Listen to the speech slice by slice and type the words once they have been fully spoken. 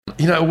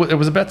it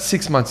was about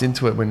 6 months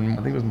into it when I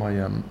think it was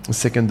my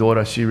second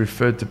daughter. She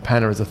referred to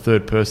Panna as a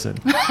third person.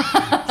 So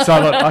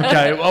I thought,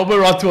 okay, well,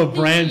 we're on to a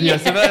brand here.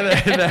 So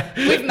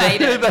we've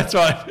made it. That's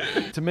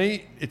right. To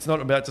me, it's not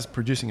about just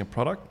producing a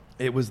product.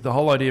 It was the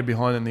whole idea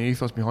behind it and the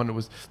ethos behind it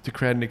was to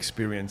create an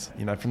experience.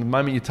 From the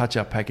moment you touch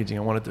our packaging,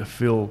 I wanted to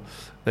feel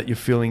that you're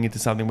feeling into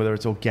something, whether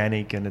it's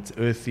organic and it's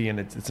earthy and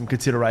it's some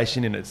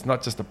consideration in it. It's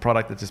not just a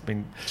product that's just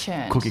been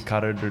cookie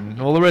cutted and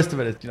all the rest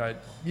of it.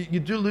 You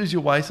do lose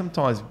your way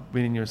sometimes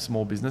when you're a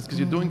small business because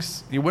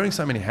you're wearing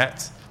so many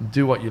hats.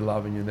 Do what you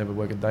love and you'll never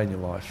work a day in your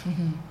life.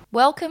 Mm-hmm.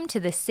 Welcome to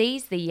the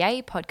Seize the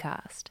Yay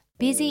podcast.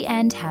 Busy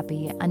and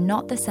happy are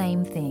not the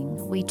same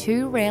thing. We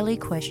too rarely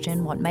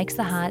question what makes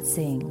the heart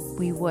sing.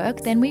 We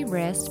work, then we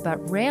rest, but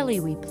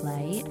rarely we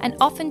play, and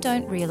often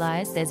don't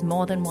realise there's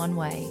more than one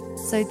way.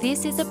 So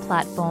this is a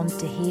platform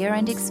to hear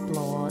and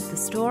explore the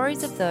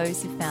stories of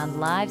those who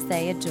found lives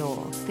they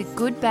adore. The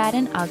good, bad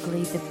and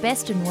ugly, the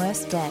best and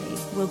worst day.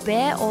 We'll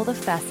bear all the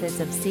facets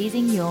of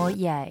seizing your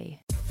yay.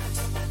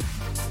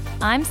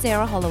 I'm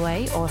Sarah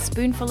Holloway, or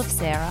Spoonful of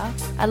Sarah,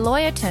 a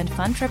lawyer turned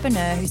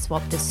funtrepreneur who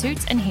swapped the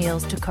suits and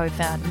heels to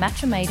co-found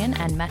Matcha Maiden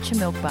and Matcha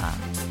Milk Bar.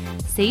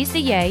 Seize the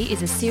Yay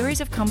is a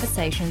series of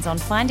conversations on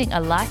finding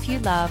a life you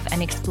love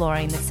and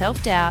exploring the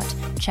self-doubt,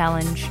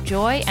 challenge,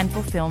 joy and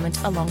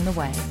fulfillment along the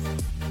way.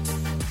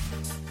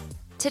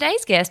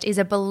 Today's guest is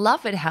a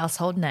beloved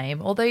household name,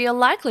 although you're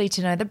likely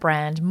to know the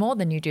brand more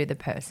than you do the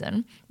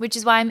person, which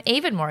is why I'm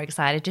even more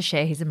excited to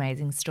share his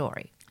amazing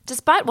story.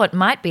 Despite what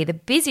might be the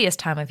busiest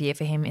time of year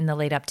for him in the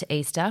lead up to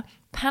Easter,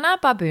 Panna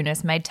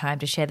Barbounis made time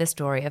to share the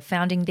story of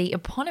founding the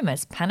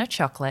eponymous Panna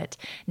Chocolate,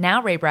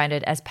 now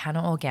rebranded as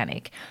Panna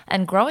Organic,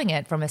 and growing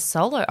it from a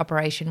solo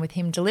operation with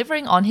him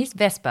delivering on his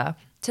Vespa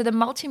to the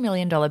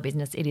multi-million-dollar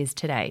business it is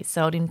today,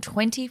 sold in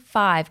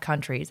 25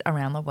 countries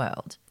around the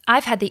world.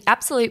 I've had the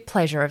absolute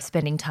pleasure of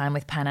spending time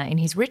with Panna in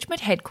his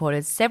Richmond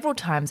headquarters several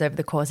times over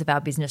the course of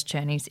our business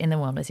journeys in the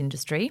wellness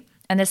industry,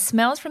 and the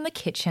smells from the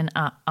kitchen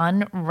are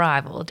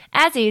unrivaled,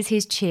 as is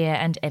his cheer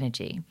and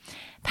energy.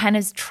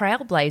 Panna's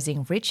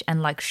trailblazing, rich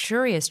and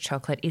luxurious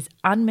chocolate is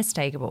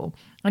unmistakable,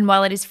 and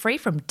while it is free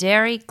from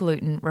dairy,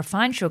 gluten,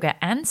 refined sugar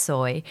and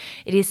soy,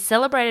 it is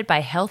celebrated by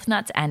health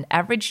nuts and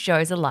average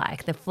Joes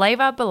alike, the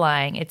flavour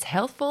belying its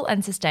healthful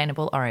and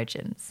sustainable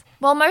origins.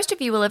 While most of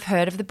you will have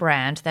heard of the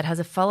brand that has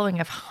a following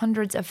of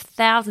hundreds of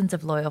thousands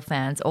of loyal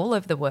fans all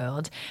over the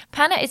world,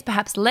 Panna is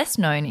perhaps less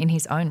known in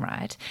his own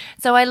right,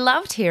 so I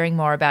loved hearing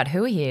more about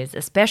who he is,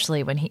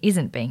 especially when he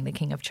isn't being the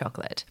king of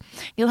chocolate.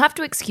 You'll have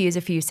to excuse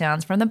a few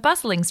sounds from the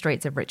bustling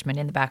streets of Richmond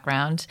in the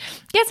background.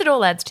 Guess it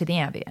all adds to the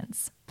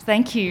ambience.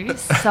 Thank you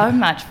so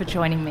much for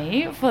joining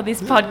me for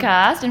this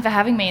podcast and for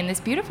having me in this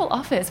beautiful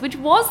office, which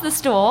was the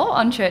store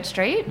on Church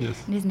Street.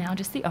 Yes. It is now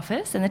just the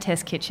office and the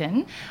test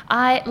kitchen.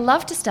 I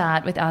love to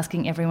start with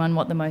asking everyone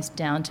what the most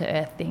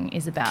down-to-earth thing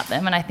is about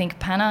them. And I think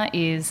Panna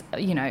is,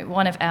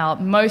 one of our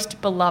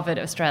most beloved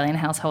Australian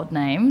household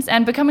names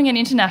and becoming an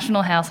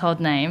international household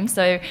name.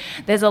 So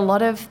there's a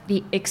lot of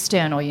the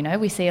external,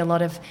 we see a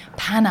lot of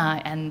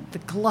Panna and the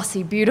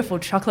glossy, beautiful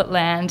chocolate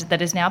land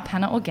that is now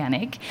Panna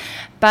Organic.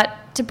 But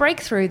to break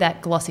through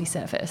that glossy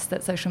surface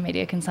that social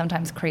media can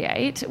sometimes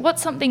create,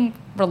 what's something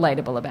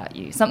relatable about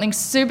you? Something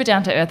super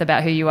down to earth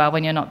about who you are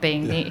when you're not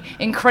being the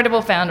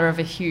incredible founder of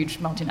a huge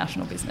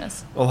multinational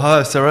business? Well,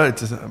 hello, Sarah.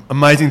 It's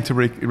amazing to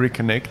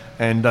reconnect.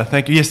 And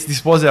thank you. Yes,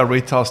 this was our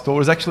retail store. It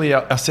was actually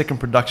our second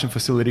production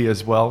facility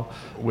as well,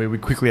 where we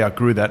quickly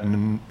outgrew that.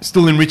 And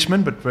still in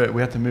Richmond, but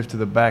we had to move to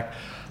the back.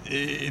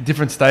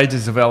 Different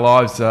stages of our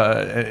lives,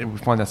 we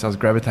find ourselves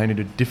gravitating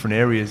to different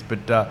areas.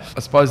 But I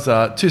suppose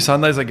 2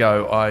 Sundays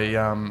ago,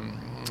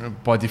 I,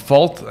 by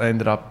default,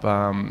 ended up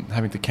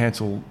having to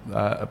cancel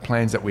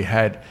plans that we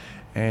had.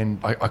 And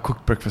I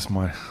cooked breakfast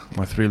for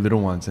my 3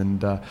 little ones,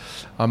 and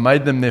I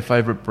made them their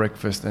favourite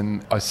breakfast,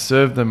 and I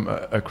served them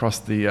across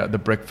the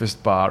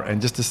breakfast bar.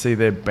 And just to see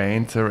their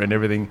banter and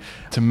everything,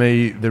 to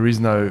me, there is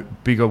no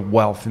bigger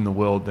wealth in the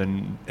world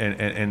than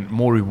and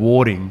more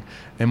rewarding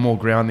and more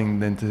grounding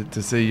than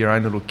to see your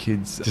own little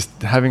kids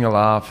just having a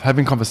laugh,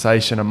 having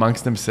conversation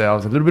amongst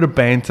themselves, a little bit of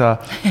banter,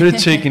 a bit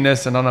of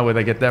cheekiness, and I don't know where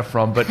they get that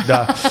from, but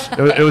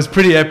it was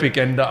pretty epic.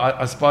 And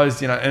I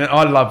suppose, and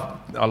I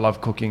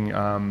love cooking.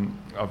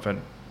 I've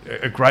had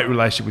a great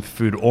relationship with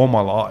food all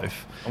my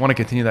life. I want to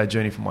continue that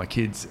journey for my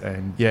kids,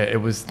 and it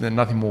was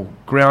nothing more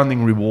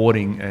grounding,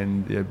 rewarding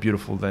and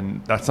beautiful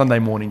than that Sunday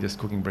morning just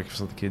cooking breakfast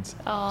for the kids.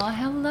 Oh,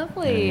 how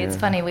lovely. Yeah. It's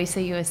funny, we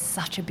see you as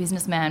such a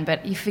businessman,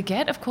 but you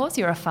forget, of course,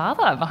 you're a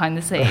father behind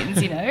the scenes,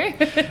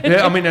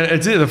 Yeah, I mean,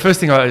 it's the first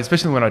thing,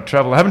 especially when I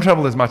travel. I haven't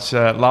traveled as much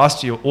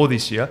last year or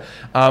this year,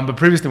 but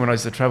previously when I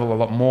used to travel a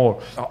lot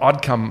more,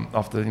 I'd come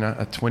after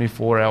a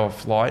 24-hour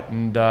flight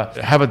and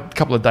have a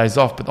couple of days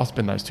off, but I'll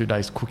spend those 2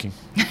 days cooking.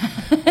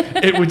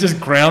 It would just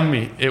ground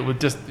me.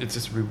 It's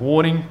just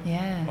rewarding.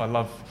 Yeah. I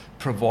love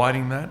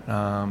providing that.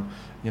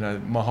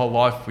 my whole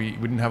life we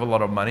didn't have a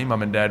lot of money.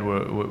 Mum and Dad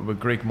were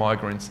Greek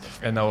migrants,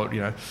 and they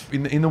were,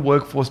 in the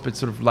workforce, but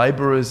sort of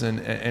labourers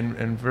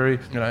and very,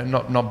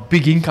 not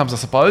big incomes, I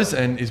suppose,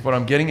 and is what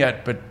I'm getting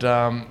at. But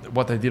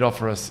what they did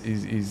offer us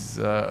is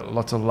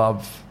lots of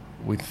love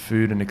with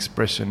food and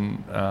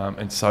expression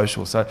and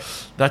social. So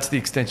that's the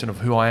extension of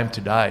who I am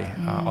today,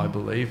 I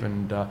believe,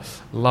 and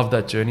love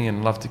that journey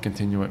and love to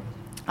continue it.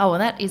 Oh, well,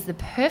 that is the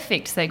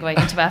perfect segue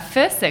into our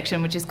first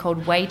section, which is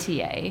called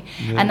Waitier.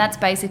 Yeah. And that's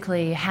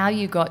basically how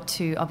you got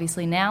to,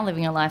 obviously now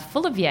living a life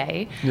full of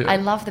yay. Yeah. I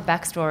love the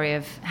backstory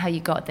of how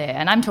you got there.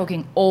 And I'm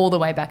talking all the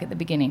way back at the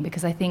beginning,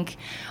 because I think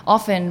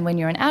often when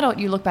you're an adult,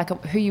 you look back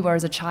at who you were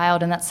as a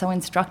child, and that's so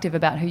instructive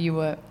about who you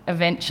were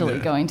eventually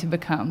going to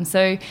become.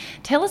 So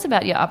tell us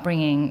about your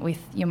upbringing with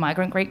your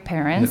migrant Greek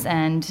parents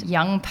and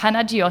young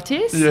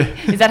Panagiotis.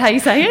 Yeah. Is that how you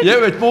say it?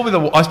 Yeah, it's more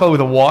I spell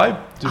with a Y.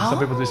 Some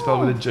people do spell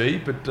with a G,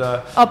 but...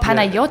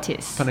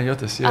 Panagiotis.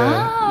 Panagiotis,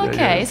 yeah. Oh,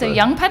 okay. Yeah, so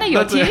young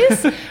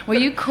Panagiotis. Were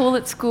you cool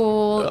at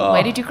school?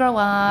 Where did you grow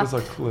up? Was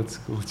I cool at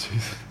school?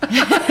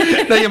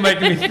 Jeez. Now you're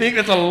making me think.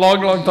 That's a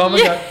long, long time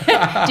ago.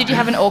 Did you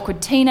have an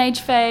awkward teenage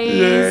phase?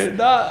 Yeah.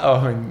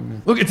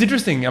 No. Look, it's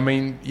interesting. I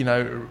mean,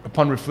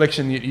 upon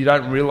reflection, you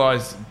don't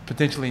realise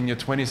potentially in your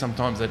 20s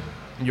sometimes that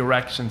your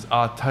actions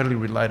are totally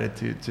related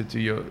to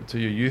your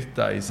youth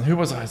days. Who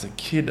was I as a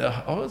kid?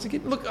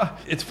 Look,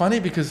 it's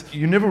funny because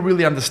you never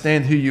really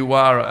understand who you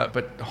are,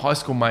 but high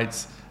school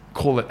mates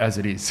call it as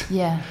it is.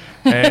 Yeah.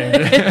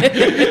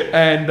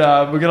 And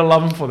we're going to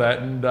love them for that.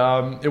 And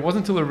it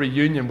wasn't until a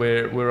reunion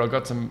where I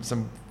got some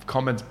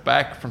comments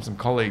back from some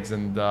colleagues,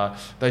 and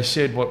they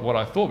shared what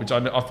I thought, which I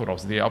thought I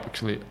was the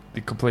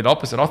complete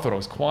opposite. I thought I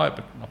was quiet,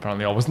 but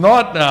apparently I was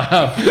not.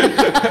 I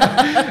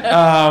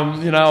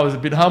was a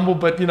bit humble,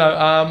 but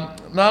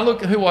no,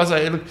 look, who was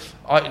I? Look,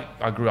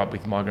 I grew up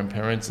with migrant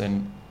parents,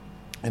 and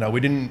we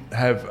didn't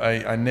have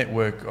a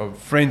network of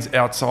friends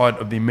outside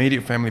of the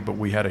immediate family, but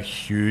we had a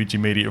huge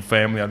immediate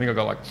family. I think I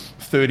got like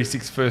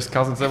 36 first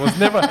cousins. So it was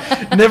never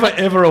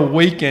ever a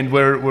weekend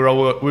where we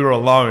were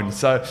alone.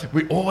 So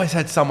we always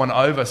had someone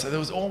over. So there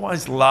was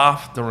always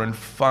laughter and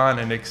fun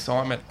and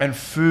excitement. And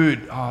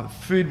food. Oh, the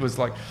food was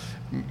like,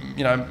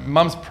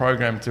 Mum's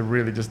program to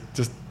really just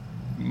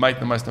make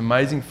the most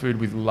amazing food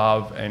with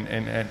love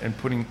and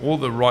putting all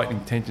the right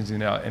intentions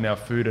in our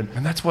food,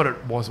 and that's what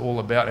it was all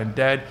about. And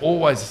Dad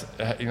always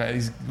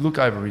his look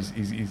over his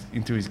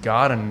into his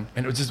garden,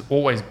 and it was just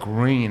always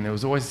green. There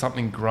was always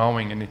something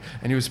growing, and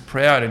he was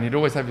proud, and he'd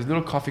always have his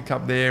little coffee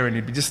cup there, and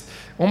he'd be just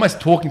almost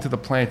talking to the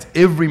plants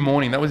every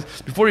morning. That was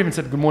before he even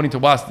said good morning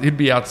to us. He'd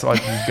be outside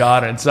his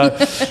garden. So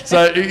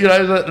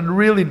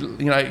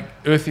really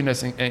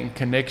earthiness and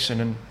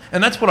connection,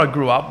 and that's what I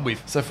grew up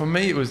with. So for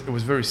me, it was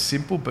very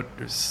simple, but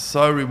it was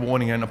so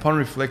rewarding. And upon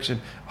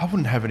reflection, I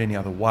wouldn't have it any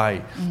other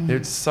way.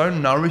 It's so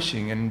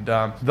nourishing. And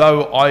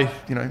though I,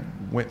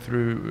 went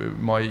through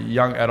my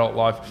young adult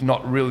life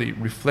not really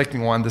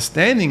reflecting or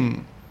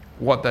understanding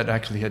what that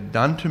actually had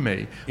done to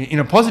me, in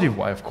a positive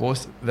way, of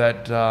course,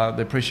 that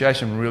the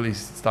appreciation really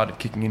started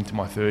kicking into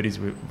my 30s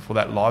for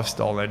that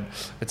lifestyle. And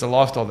it's a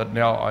lifestyle that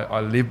now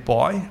I live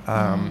by,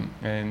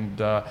 and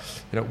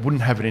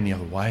wouldn't have it any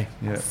other way.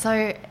 Yeah.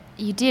 So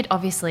you did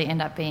obviously end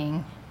up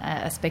being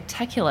a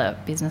spectacular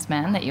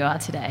businessman that you are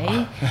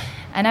today.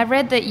 And I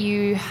read that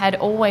you had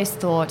always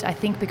thought, I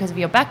think because of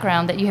your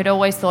background, that you had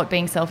always thought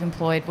being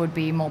self-employed would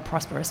be more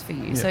prosperous for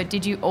you. Yeah. So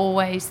did you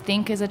always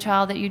think as a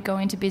child that you'd go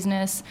into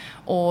business,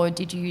 or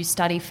did you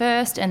study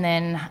first and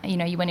then,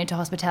 you went into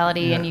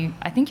hospitality and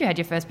I think you had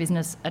your first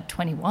business at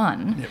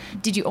 21. Yep.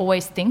 Did you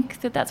always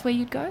think that that's where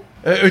you'd go?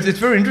 It's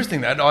very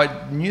interesting that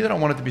I knew that I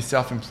wanted to be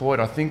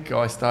self-employed. I think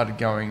I started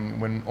going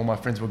when all my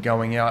friends were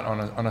going out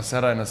on a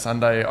Saturday and a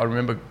Sunday. I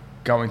remember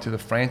going to the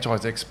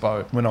Franchise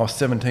Expo when I was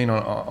 17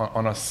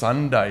 on a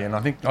Sunday, and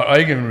I think I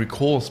even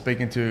recall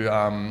speaking to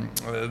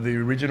the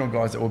original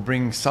guys that were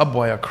bringing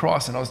Subway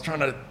across, and I was trying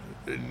to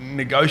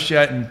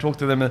negotiate and talk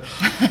to them.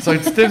 So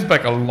it stems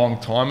back a long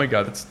time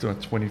ago. That's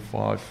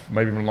 25,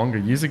 maybe even longer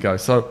years ago.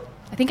 So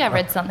I think I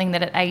read something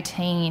that at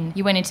 18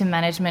 you went into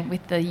management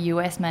with the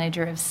US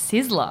manager of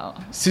Sizzler.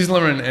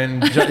 Sizzler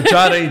and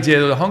Jardines,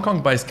 the Hong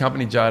Kong-based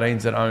company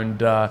Jardines that owned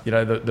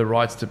the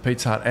rights to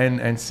Pizza Hut and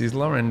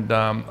Sizzler, and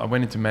I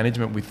went into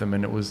management with them,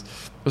 and it was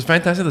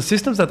fantastic. The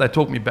systems that they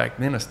taught me back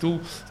then are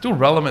still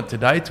relevant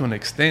today to an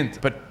extent,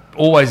 but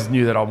always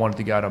knew that I wanted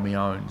to go it on my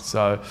own.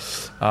 So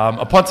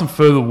upon some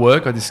further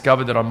work, I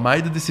discovered that I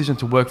made the decision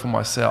to work for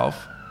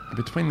myself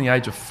between the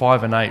age of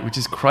 5 and 8, which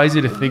is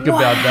crazy to think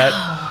about that.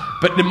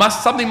 But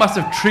something must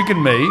have triggered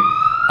me.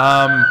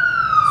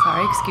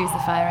 Sorry, excuse the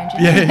fire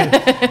engine.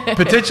 Yeah,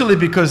 potentially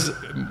because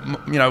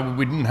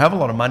we didn't have a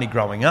lot of money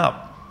growing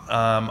up.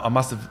 I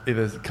must have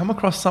either come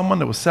across someone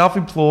that was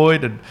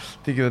self-employed and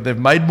thinking that they've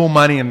made more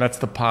money and that's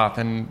the path.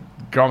 And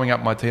growing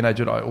up my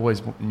teenagehood, I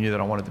always knew that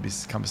I wanted to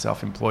become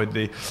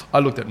self-employed. I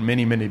looked at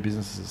many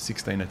businesses at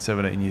 16 and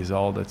 17 years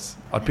old.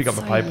 I'd pick up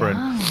the paper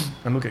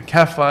and look at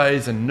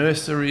cafes and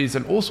nurseries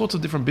and all sorts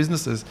of different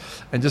businesses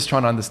and just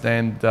trying to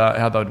understand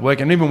how they would work.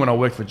 And even when I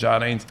worked for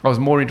Jardines, I was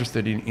more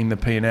interested in the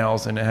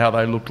P&Ls and how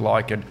they looked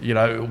like, and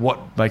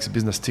what makes a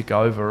business tick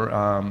over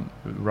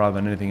rather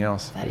than anything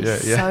else. That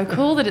is so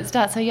cool that it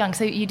starts so young.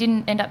 So you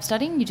didn't end up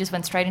studying? You just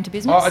went straight into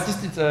business? I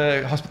just did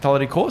a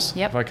hospitality course,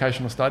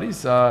 vocational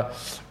studies,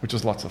 which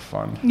was lots of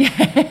fun.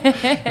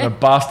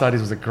 Bar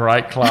studies was a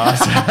great class.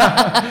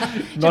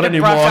 Not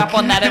anymore. Brush up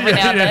on that every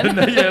now and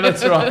then. Yeah,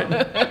 that's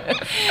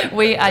right.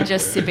 We are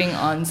just sipping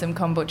on some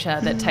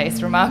kombucha that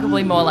tastes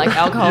remarkably more like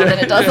alcohol than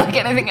it does like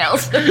anything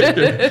else.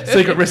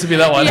 Secret recipe,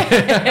 that one.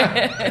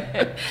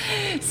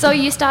 So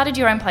you started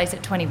your own place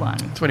at 21.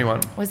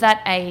 21. Was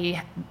that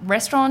a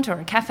restaurant or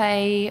a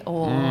cafe,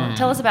 or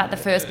tell us about the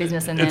first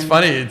business? And it's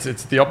funny.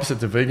 It's the opposite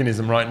to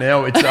veganism right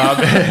now. It's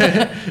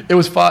it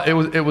was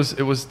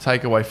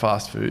takeaway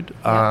fast food.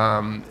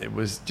 It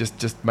was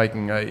just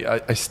making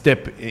a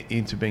step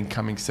into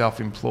becoming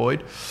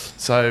self-employed.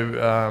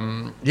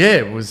 So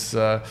it was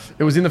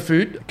in the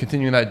food,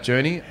 continuing that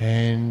journey,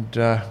 and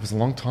it was a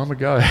long time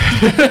ago.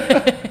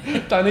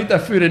 Don't eat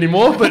that food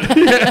anymore, but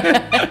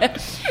yeah.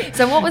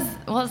 So what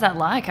was that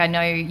like? I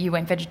know you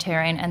went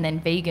vegetarian and then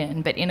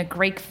vegan, but in a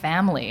Greek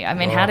family. I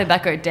mean, how did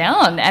that go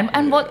down?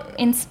 And what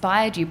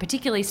inspired you,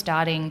 particularly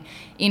starting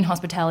in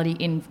hospitality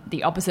in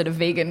the opposite of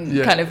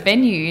vegan kind of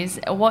venues?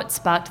 What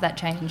sparked that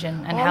change,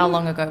 and how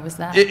long ago was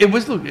that?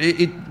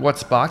 What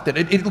sparked it?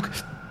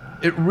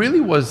 It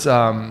really was.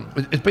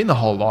 It's been the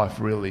whole life,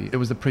 really. It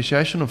was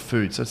appreciation of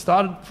food. So it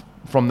started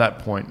from that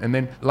point, and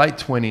then late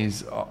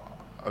 20s,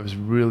 I was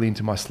really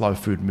into my slow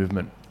food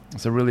movement.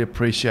 So really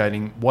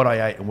appreciating what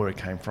I ate and where it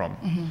came from.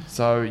 Mm-hmm.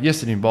 So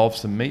yes, it involves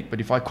some meat, but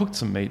if I cooked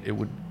some meat, it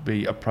would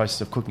be a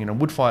process of cooking in a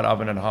wood-fired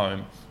oven at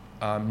home.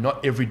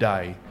 Not every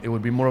day. It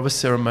would be more of a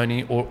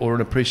ceremony or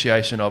an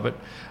appreciation of it,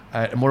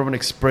 more of an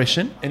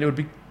expression. And it would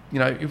be,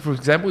 if, for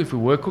example, if we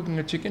were cooking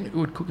a chicken, we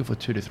would cook it for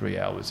 2 to 3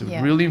 hours. It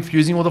was really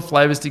infusing all the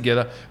flavours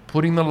together,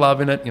 putting the love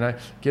in it,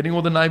 getting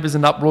all the neighbours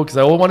in uproar because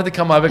they all wanted to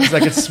come over because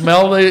they could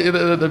smell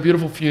the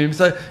beautiful fumes.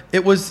 So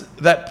it was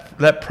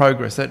that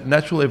progress, that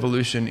natural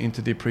evolution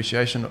into the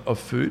appreciation of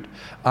food.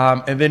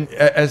 And then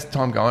as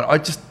time going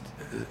on,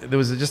 there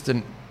was just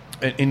an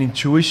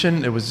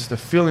intuition. There was just a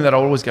feeling that I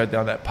would always go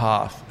down that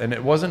path. And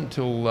it wasn't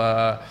until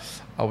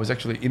I was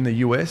actually in the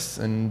US,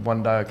 and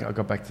one day I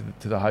got back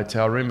to the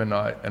hotel room and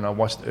I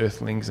watched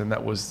Earthlings, and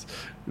that was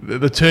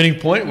the turning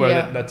point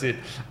where that's it.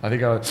 I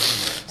think I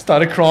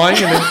started crying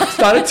and then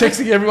started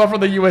texting everyone from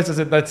the US. I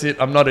said, that's it,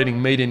 I'm not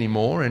eating meat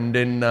anymore. And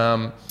then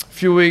a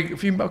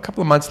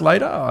couple of months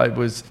later, I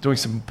was doing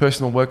some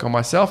personal work on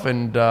myself,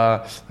 and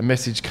a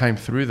message came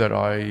through that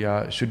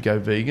I should go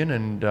vegan.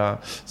 And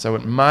so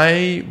in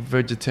May,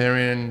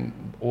 vegetarian,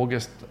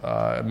 August,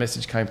 a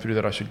message came through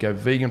that I should go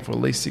vegan for at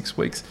least 6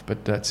 weeks.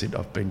 But that's it.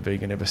 I've been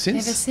vegan ever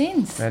since. Ever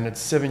since. And it's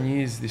 7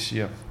 years this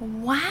year.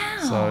 Wow.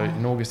 So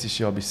in August this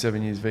year, I'll be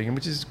 7 years vegan,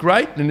 which is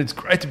great. And it's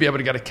great to be able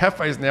to go to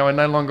cafes now and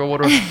no longer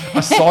order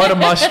a side of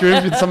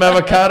mushrooms with some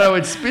avocado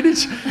and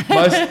spinach.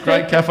 Most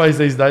great cafes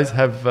these days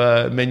have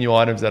menu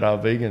items that are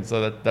vegan,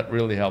 so that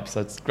really helps.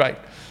 So it's great.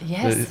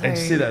 Yes. And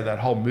see that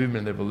whole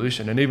movement and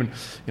evolution, and even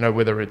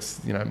whether it's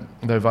the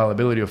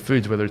availability of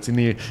foods, whether it's in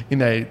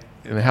the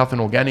health and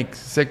organic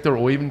sector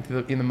or even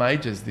in the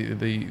majors,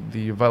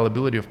 the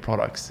availability of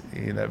products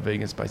in that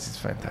vegan space is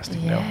fantastic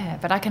now. Yeah,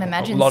 but I can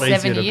imagine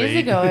 7 years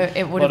ago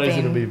it would have been a lot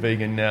easier to be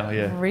vegan now.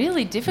 Yeah,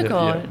 really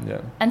difficult.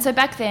 Yeah. And so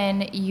back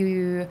then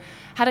you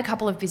had a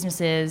couple of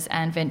businesses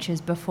and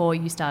ventures before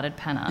you started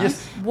Panna.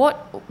 Yes.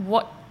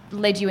 What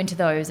led you into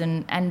those,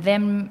 and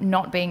them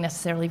not being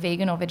necessarily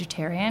vegan or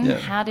vegetarian?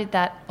 How did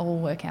that all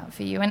work out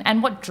for you,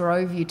 and what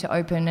drove you to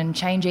open and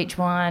change each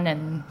one?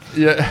 And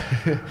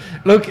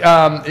look,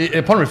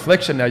 upon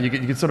reflection now, you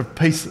can sort of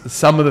piece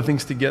some of the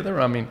things together.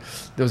 I mean,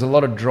 there was a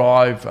lot of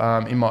drive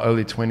in my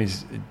early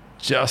 20s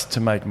just to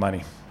make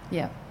money.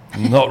 Yeah.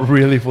 Not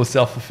really for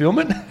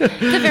self-fulfillment.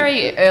 It's a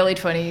very early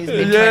 20s,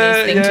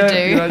 mid-20s thing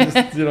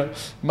to do.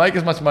 Just make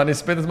as much money,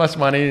 spend as much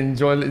money,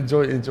 enjoy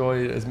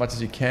as much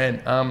as you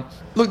can.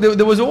 Look,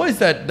 there was always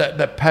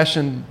that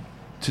passion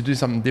to do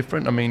something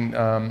different. I mean,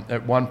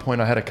 at one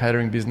point I had a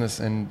catering business,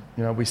 and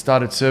we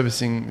started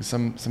servicing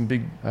some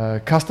big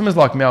customers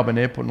like Melbourne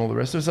Airport and all the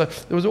rest of it. So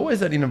there was always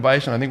that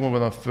innovation. I think one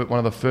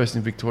of the first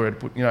in Victoria to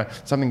put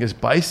something as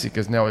basic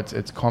as now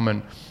it's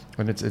common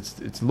and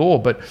it's law,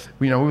 but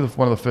we were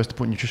one of the first to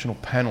put nutritional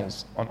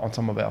panels on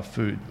some of our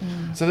food.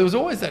 So there was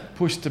always that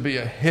push to be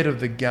ahead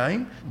of the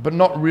game, but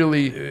not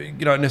really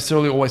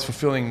necessarily always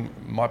fulfilling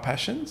my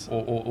passions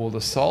or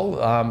the soul.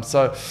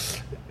 So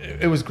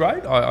it was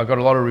great. I got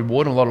a lot of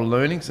reward and a lot of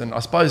learnings, and I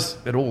suppose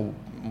it all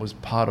was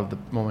part of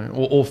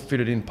all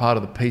fitted in part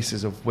of the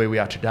pieces of where we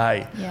are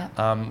today,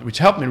 which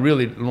helped me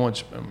really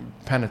launch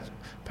Panna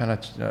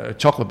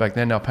chocolate back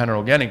then, now Panna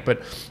Organic.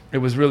 But it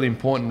was really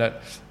important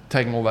that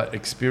taking all that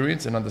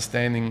experience and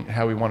understanding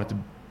how we wanted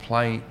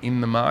play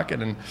in the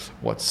market and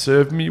what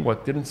served me,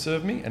 what didn't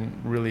serve me, and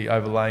really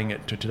overlaying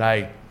it to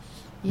today.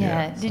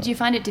 Yeah. Did you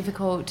find it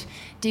difficult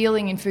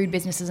dealing in food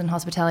businesses and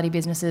hospitality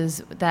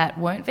businesses that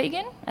weren't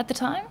vegan at the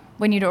time,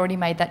 when you'd already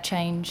made that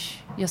change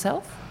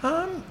yourself?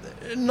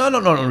 No,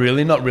 not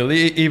really.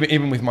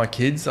 Even with my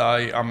kids,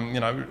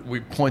 we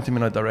point them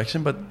in a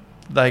direction, but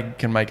they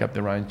can make up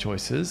their own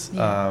choices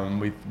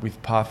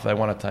with path they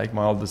want to take.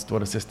 My oldest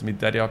daughter says to me,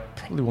 "Daddy, I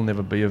probably will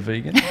never be a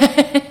vegan."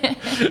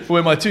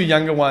 Where my two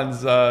younger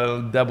ones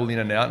dabble in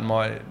and out, and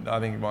I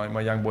think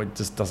my young boy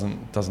just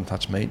doesn't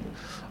touch meat.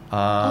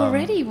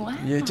 Already, wow.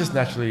 Yeah, just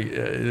naturally,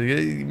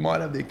 you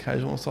might have the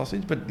occasional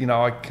sausage, but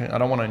I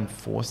don't want to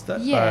enforce that.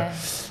 Yeah,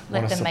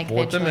 let them make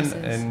their choices.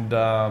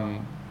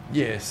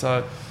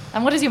 So.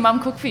 And what does your mum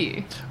cook for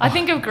you? I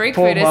think of Greek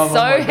food as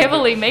so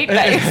heavily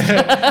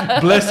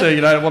meat-based. Bless her,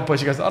 at one point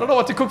she goes, "I don't know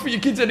what to cook for your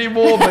kids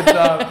anymore."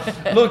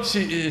 But look,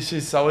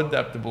 she's so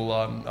adaptable.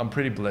 I'm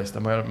pretty blessed.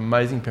 I'm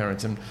amazing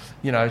parents, and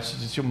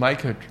she'll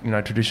make her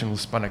traditional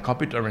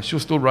spanakopita, and she'll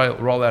still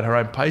roll out her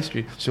own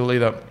pastry. She'll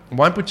either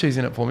won't put cheese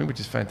in it for me,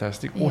 which is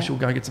fantastic, or she'll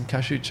go and get some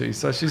cashew cheese.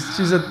 So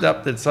she's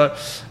adapted. So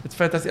it's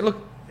fantastic. Look,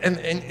 and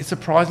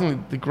surprisingly,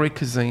 the Greek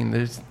cuisine,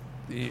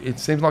 it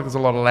seems like there's a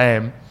lot of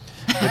lamb.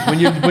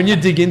 But when you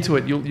dig into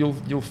it,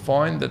 you'll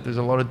find that there's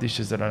a lot of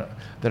dishes that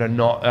are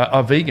not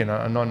are vegan,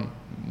 are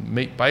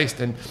non-meat based.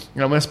 And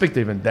when I speak to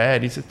even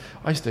Dad, he says,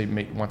 "I used to eat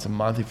meat once a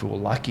month if we were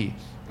lucky."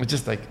 It's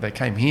just they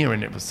came here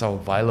and it was so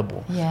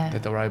available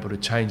that they were able to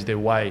change their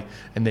way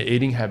and their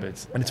eating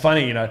habits. And it's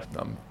funny,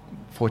 I'm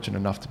fortunate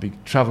enough to be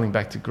travelling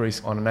back to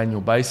Greece on an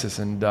annual basis.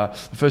 And the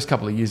first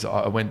couple of years,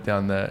 I went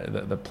down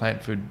the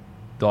plant food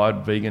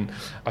diet, vegan.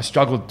 I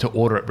struggled to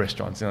order at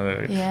restaurants.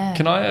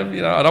 Can I have?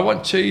 I don't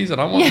want cheese. I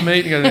don't want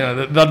meat.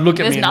 They'd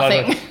look at me and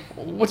like,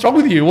 "What's wrong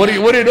with you? What are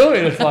you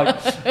doing?" It's like,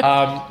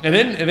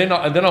 and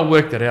then I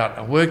worked it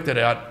out.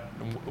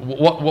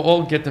 What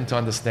will get them to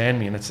understand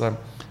me? And it's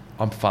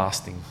I'm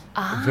fasting.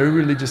 A very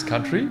religious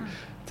country.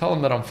 Tell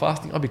them that I'm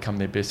fasting, I'll become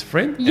their best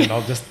friend, and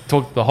I'll just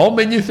talk the whole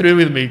menu through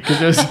with me.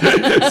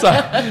 So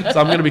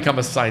I'm going to become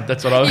a saint.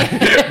 That's what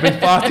I've been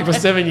fasting for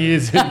 7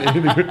 years.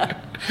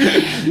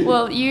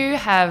 Well, you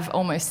have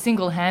almost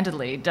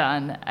single-handedly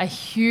done a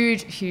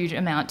huge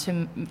amount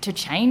to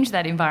change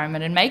that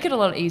environment and make it a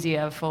lot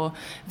easier for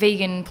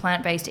vegan,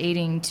 plant-based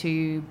eating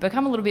to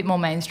become a little bit more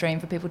mainstream,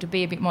 for people to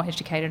be a bit more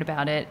educated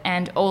about it,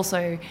 and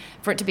also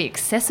for it to be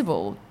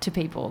accessible to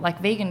people.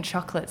 Like vegan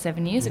chocolate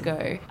 7 years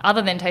ago,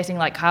 other than tasting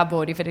like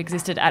cardboard, if it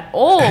existed at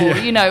all,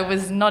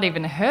 was not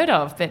even heard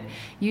of. But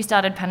you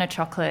started Panna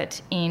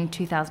Chocolate in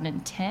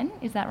 2010,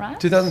 is that right?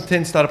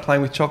 2010 started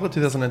playing with chocolate.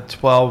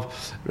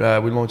 2012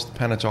 we launched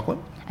Panna Chocolate.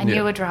 And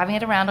you were driving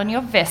it around on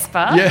your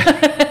Vespa,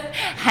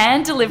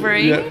 hand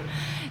delivering. Yeah.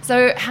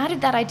 So how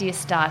did that idea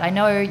start? I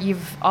know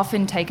you've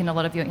often taken a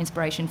lot of your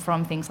inspiration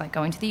from things like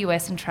going to the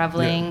US and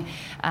travelling.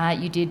 Yeah.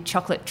 You did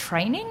chocolate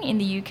training in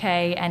the UK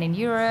and in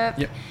Europe.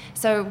 Yeah.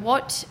 So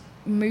what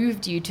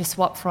moved you to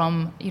swap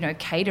from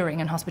catering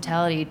and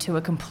hospitality to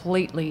a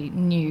completely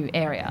new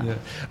area? Yeah.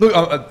 Look,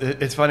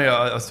 it's funny.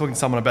 I was talking to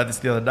someone about this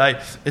the other day.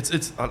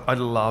 I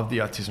love the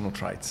artisanal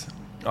trades.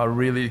 I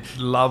really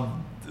love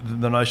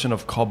the notion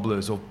of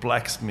cobblers or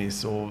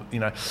blacksmiths, or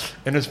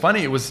and it's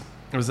funny. It was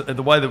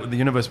the way that the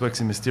universe works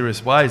in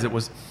mysterious ways. It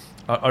was.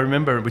 I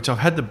remember, which I've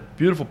had the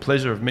beautiful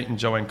pleasure of meeting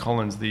Joanne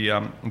Collins, the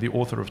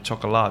author of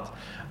Chocolat.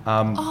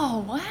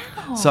 Oh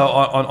wow! So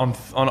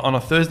on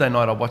a Thursday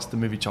night, I watched the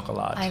movie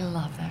Chocolat. I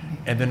love that movie.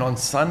 And then on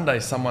Sunday,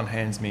 someone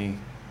hands me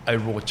a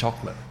raw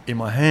chocolate in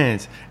my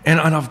hands, and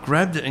I've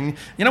grabbed it, and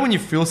when you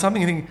feel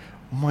something, you think,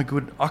 "Oh my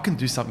God, I can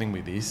do something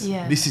with this.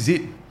 Yeah. This is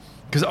it."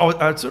 Because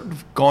I'd sort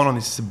of gone on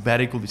this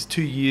sabbatical, this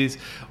 2 years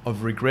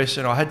of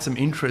regression. I had some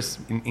interest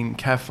in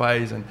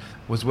cafes and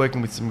was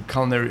working with some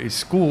culinary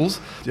schools,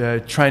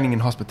 training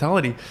in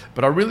hospitality,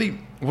 but I really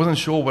wasn't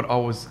sure what I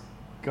was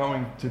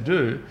going to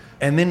do.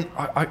 And then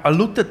I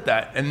looked at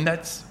that, and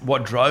that's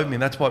what drove me,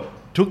 and that's what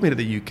took me to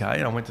the UK.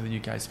 And I went to the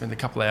UK, spent a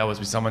couple of hours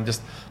with someone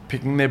just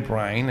picking their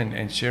brain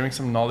and sharing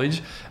some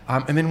knowledge,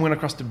 and then went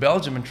across to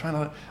Belgium and trying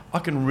to, I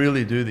can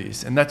really do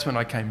this. And that's when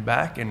I came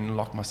back and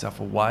locked myself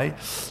away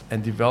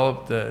and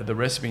developed the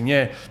recipe.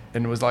 And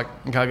it was like,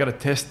 okay, I got to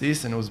test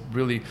this, and it was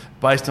really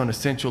based on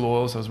essential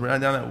oils. I was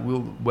around down that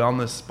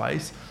wellness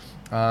space.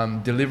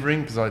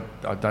 Delivering, because I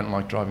don't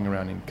like driving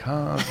around in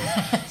cars.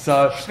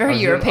 So very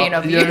European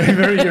of you. Yeah,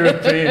 very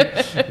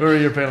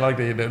European, like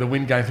the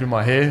wind going through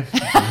my hair.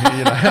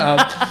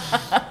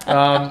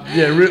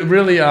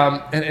 Really,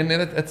 and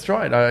that's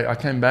right. I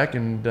came back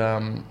and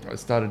I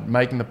started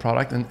making the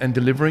product and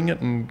delivering it,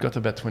 and got to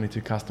about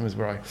 22 customers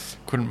where I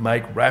couldn't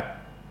make,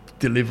 wrap,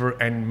 deliver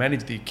and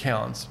manage the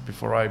accounts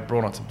before I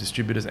brought on some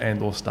distributors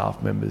and or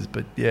staff members.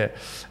 But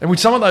and with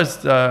some of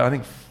those, I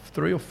think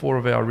 3 or 4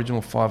 of our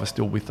original 5 are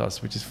still with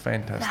us, which is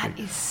fantastic.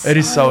 It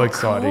is so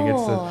exciting.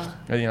 Cool.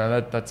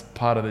 It's that's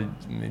part of the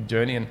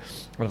journey, and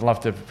I'd love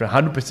to have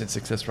 100%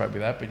 success rate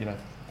with that. But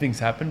things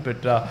happen.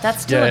 But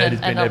that's still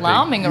an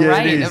alarming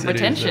rate of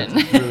retention.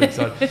 It's really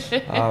exciting.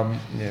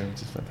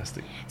 Which is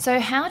fantastic. So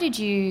how did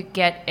you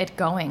get it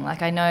going?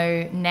 Like, I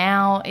know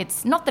now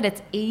it's not that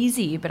it's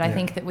easy, but I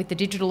think that with the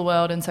digital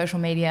world and social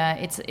media,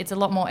 it's a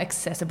lot more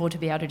accessible to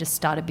be able to just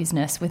start a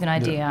business with an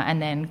idea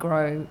and then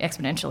grow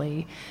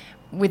exponentially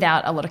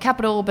without a lot of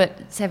capital. But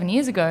 8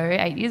 years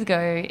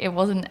ago, it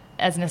wasn't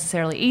as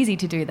necessarily easy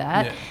to do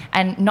that. Yeah.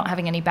 And not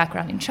having any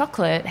background in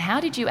chocolate,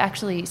 how did you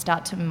actually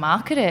start to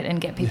market it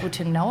and get people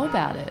to know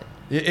about it?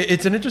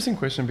 It's an interesting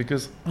question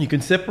because you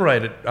can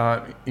separate it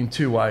in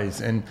two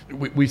ways, and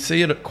we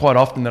see it quite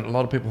often that a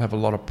lot of people have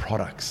a lot of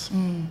products.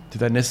 Do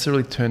they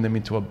necessarily turn them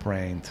into a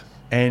brand?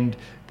 And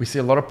we see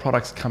a lot of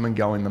products come and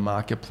go in the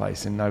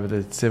marketplace, and over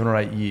the 7 or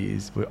 8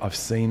 years, I've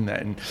seen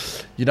that. And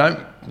you don't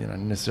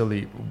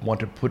necessarily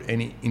want to put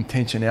any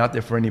intention out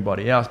there for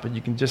anybody else, but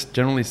you can just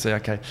generally say,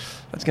 okay,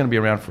 that's going to be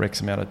around for X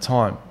amount of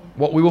time.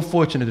 What we were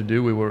fortunate to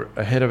do, we were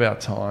ahead of our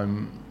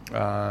time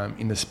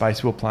in the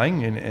space we were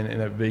playing in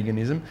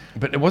veganism,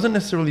 but it wasn't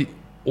necessarily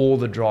all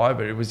the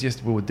driver. It was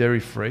just we were dairy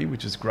free,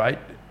 which is great.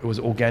 It was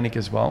organic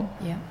as well.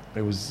 Yeah.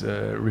 It was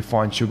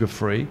refined sugar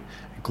free,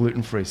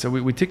 gluten free. So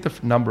we ticked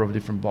a number of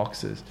different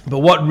boxes. But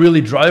what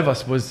really drove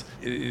us was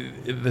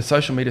the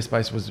social media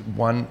space was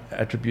one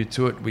attribute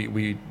to it.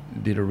 We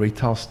did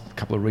a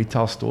couple of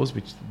retail stores,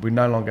 which we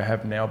no longer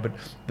have now, but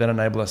that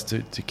enabled us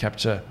to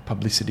capture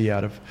publicity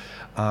out of.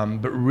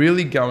 But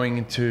really going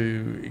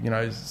into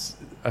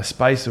a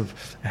space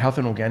of health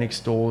and organic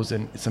stores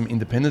and some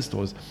independent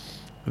stores,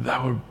 they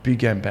were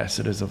big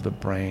ambassadors of the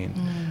brand.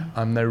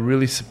 They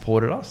really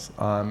supported us.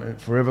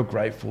 And forever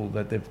grateful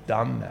that they've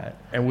done that.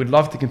 And we'd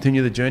love to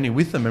continue the journey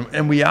with them.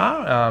 And we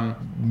are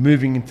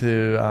moving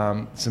into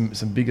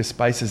some bigger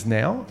spaces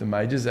now, the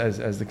majors,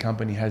 as the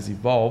company has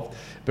evolved,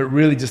 but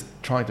really just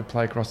trying to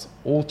play across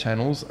all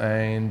channels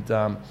and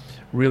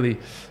really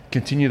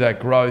continue that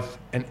growth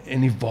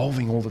and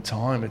evolving all the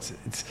time. It's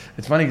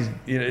funny because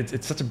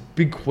it's such a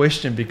big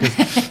question because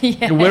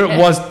where it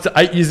was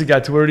 8 years ago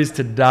to where it is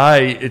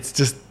today, it's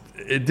just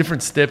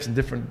different steps and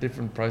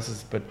different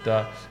processes. But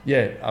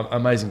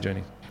amazing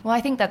journey. Well, I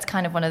think that's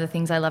kind of one of the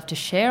things I love to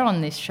share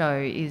on this show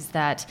is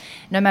that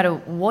no matter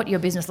what your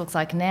business looks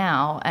like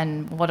now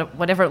and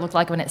whatever it looked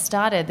like when it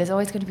started, there's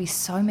always going to be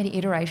so many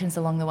iterations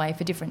along the way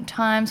for different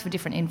times, for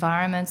different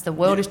environments. The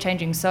world is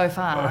changing so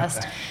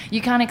fast.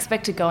 You can't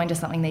expect to go into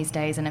something these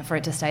days and for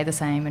it to stay the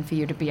same and for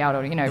you to be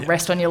able to,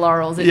 rest on your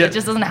laurels. It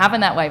just doesn't happen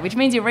that way, which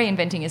means you're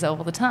reinventing yourself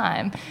all the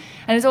time.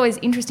 And it's always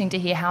interesting to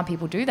hear how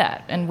people do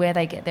that and where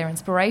they get their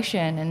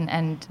inspiration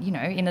and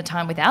in a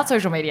time without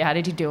social media, how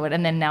did you do it?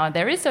 And then now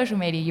there is social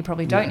media, you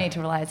probably don't need to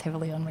rely as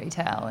heavily on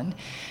retail. And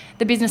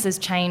the business has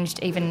changed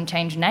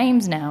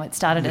names now. It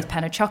started as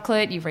Panna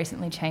Chocolate. You've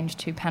recently changed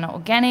to Panna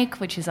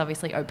Organic, which is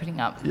obviously opening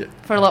up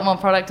for a lot more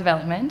product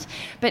development.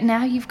 But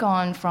now you've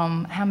gone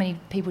from, how many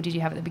people did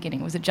you have at the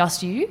beginning? Was it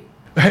just you?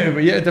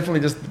 Yeah,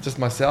 definitely just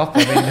myself.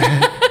 I mean,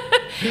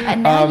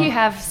 and now you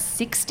have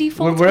 60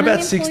 full-time We're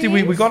about 60.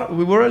 employees?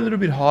 We were a little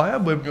bit higher.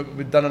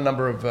 We've done a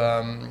number of,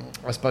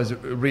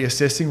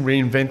 reassessing,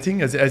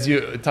 reinventing, as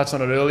you touched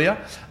on it earlier.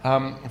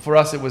 For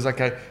us, it was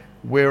okay,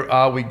 where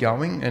are we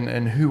going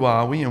and who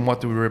are we and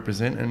what do we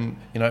represent? And,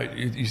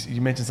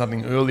 you mentioned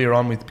something earlier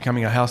on with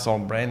becoming a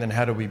household brand and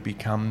how do we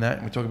become that?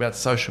 And we talk about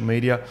social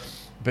media,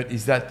 but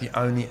is that the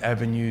only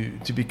avenue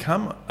to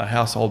become a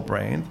household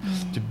brand,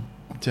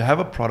 to have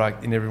a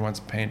product in everyone's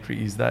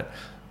pantry? Is that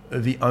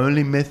the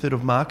only method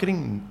of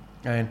marketing?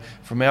 And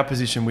from our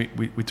position,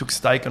 we took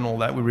stake on all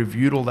that. We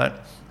reviewed all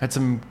that, had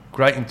some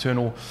great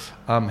internal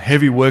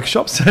heavy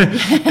workshops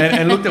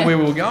and looked at where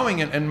we were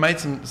going and made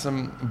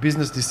some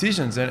business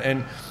decisions.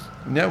 And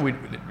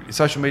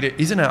social media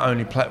isn't our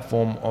only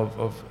platform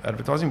of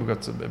advertising. We've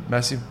got a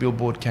massive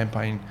billboard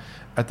campaign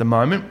at the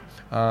moment.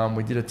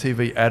 We did a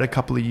TV ad a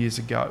couple of years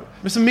ago.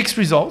 There's some mixed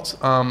results,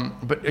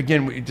 but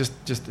again, we just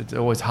it's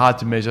always hard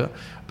to measure.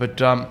 But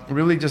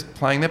really just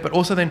playing that. But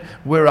also then,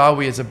 where are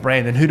we as a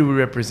brand and who do we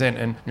represent?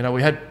 And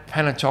we had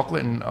Panna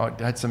Chocolate, and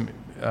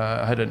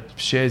I had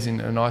shares in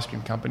an ice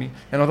cream company,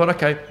 and I thought,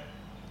 okay,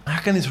 how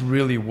can this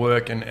really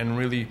work and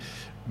really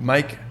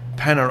make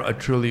Panna a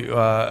truly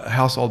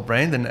household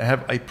brand and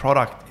have a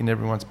product in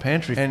everyone's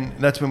pantry? And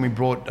that's when we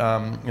brought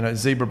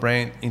Zebra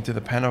brand into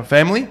the Panna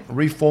family,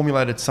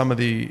 reformulated some of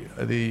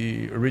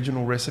the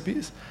original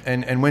recipes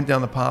and went down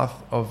the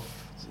path of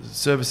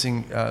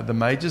servicing the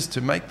majors to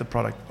make the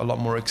product a lot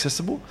more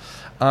accessible,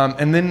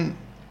 and then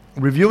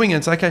reviewing it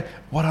and say, okay,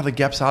 what other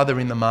gaps are there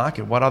in the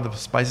market? What other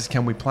spaces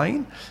can we play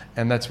in?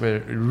 And that's where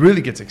it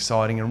really gets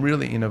exciting and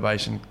really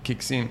innovation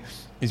kicks in,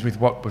 is with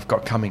what we've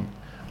got coming.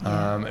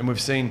 And we've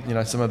seen,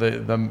 some of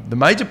the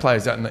major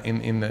players out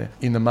in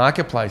the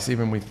marketplace,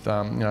 even with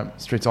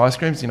Streets Ice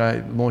Creams,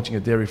 launching a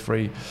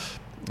dairy-free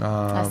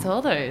I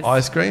saw those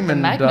ice cream, the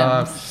and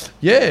Magnums.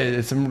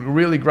 it's some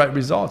really great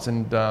results.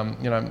 And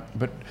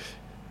but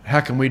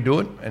how can we do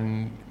it?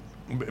 And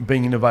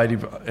being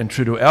innovative and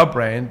true to our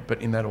brand,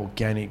 but in that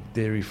organic,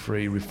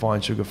 dairy-free,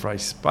 refined, sugar-free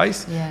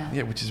space.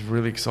 Yeah. Which is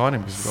really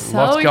exciting because we've got So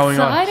lots going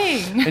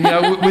exciting. on.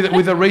 And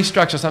with a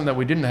restructure, something that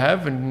we didn't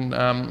have, and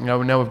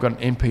now we've got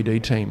an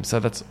MPD team, so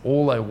that's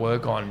all they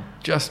work on,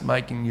 just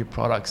making new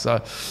products. So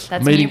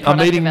that's new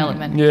product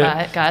development,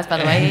 guys. By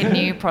the way,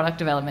 new product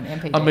development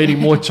MPD. I'm eating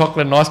more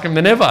chocolate and ice cream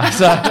than ever.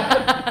 So.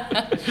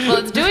 Well,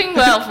 it's doing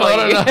well for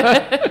you.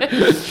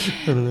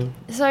 I don't know.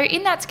 So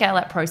in that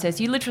scale-up process,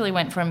 you literally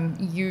went from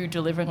you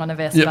delivering on a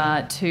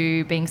Vespa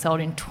to being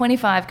sold in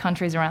 25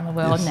 countries around the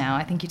world. Yes. Now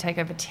I think you take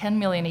over 10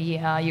 million a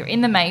year. You're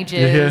in the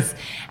majors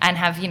and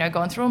have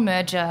gone through a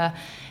merger.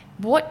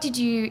 What did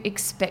you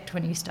expect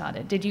when you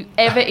started? Did you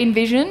ever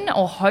envision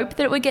or hope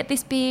that it would get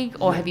this big,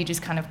 or have you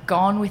just kind of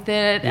gone with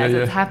it as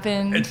it's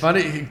happened? It's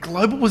funny.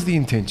 Global was the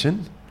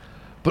intention,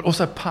 but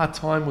also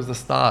part-time was the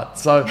start.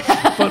 So,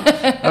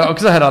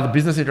 because I had other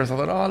business interests, I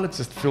thought, let's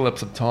just fill up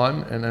some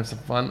time and have some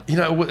fun.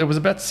 It was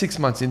about 6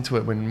 months into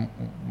it when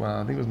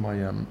I think it was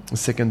my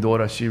second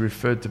daughter, she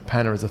referred to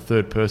Panna as a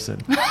third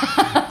person.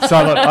 So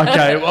I thought,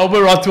 okay, well,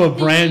 we're on to a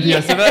brand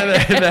here. So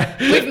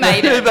we've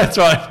made it. That's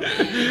right.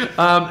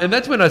 And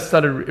that's when I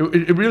started.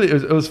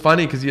 It was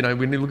funny because,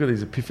 when you look at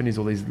these epiphanies,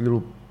 all these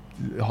little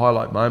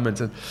highlight moments,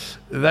 and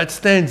that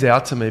stands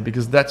out to me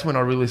because that's when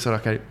I really said,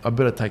 okay, I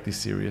better take this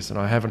serious and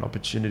I have an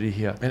opportunity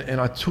here, and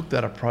I took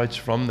that approach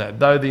from that,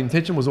 though the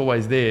intention was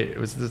always there. It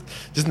was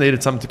just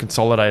needed something to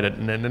consolidate it,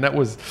 and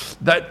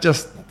that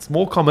just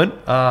small comment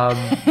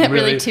it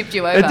really tipped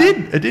you over.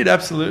 It did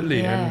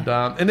absolutely.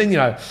 And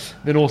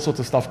then all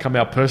sorts of stuff come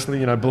out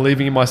personally,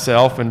 believing in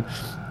myself, and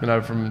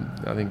from,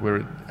 I think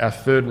we're at our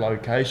third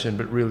location,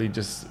 but really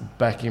just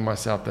backing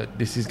myself that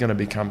this is going to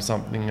become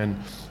something,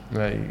 and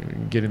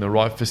getting the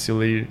right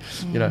facility.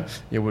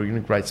 We're in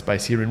a great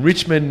space here in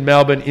Richmond,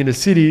 Melbourne, inner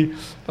city.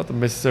 Not the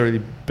necessarily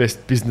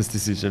best business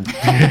decision.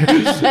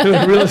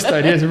 Real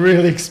estate here is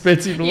really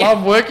expensive.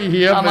 Love working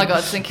here. Oh my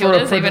God, St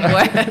Kilda's even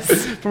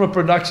worse. From a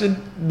production,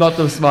 not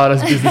the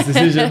smartest business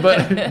decision,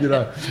 but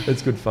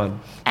it's good fun.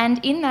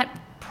 And in that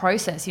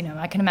process,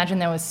 I can imagine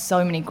there was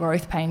so many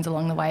growth pains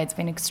along the way. It's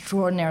been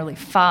extraordinarily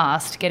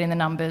fast getting the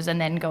numbers, and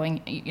then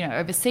going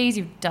overseas.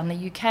 You've done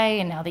the UK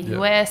and now the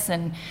US,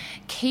 and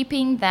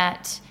keeping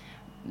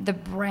the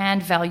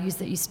brand values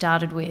that you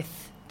started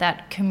with,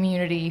 that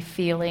community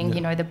feeling.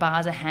 The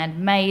bars are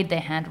handmade, they're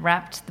hand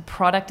wrapped, the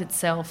product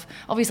itself,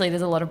 obviously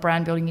there's a lot of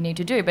brand building you need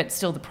to do, but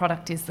still the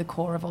product is the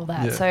core of all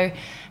that. So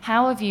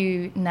how have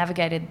you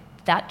navigated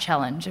that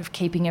challenge of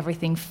keeping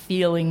everything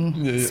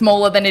feeling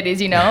smaller than it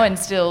is, and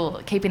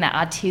still keeping that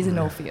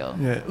artisanal feel?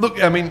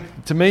 Look, I mean,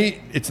 to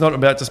me, it's not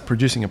about just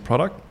producing a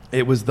product.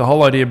 It was the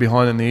whole idea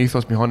behind it, and the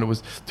ethos behind it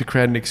was to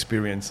create an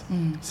experience.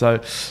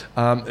 So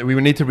we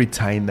would need to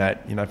retain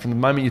that. From the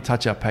moment you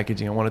touch our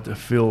packaging, I wanted to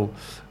feel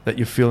that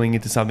you're feeling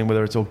into something,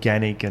 whether it's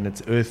organic and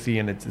it's earthy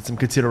and it's some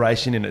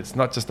consideration in it. It's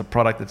not just a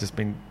product that's just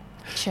been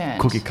churned,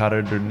 cookie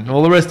cuttered, and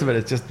all the rest of it.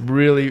 It's just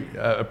really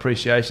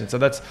appreciation. So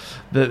that's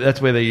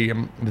where the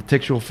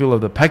textural feel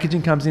of the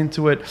packaging comes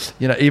into it.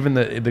 Even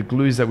the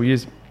glues that we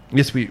use.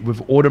 Yes,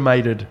 we've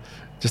automated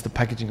just the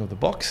packaging of the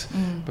box,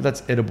 but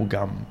that's edible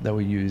gum that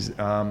we use.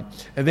 And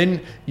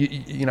then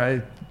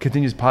it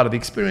continues part of the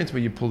experience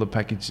where you pull the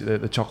package,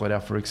 the chocolate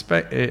out for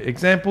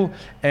example,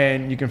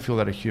 and you can feel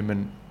that a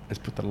human has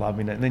put the love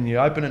in it, and then you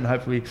open it and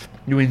hopefully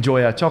you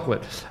enjoy our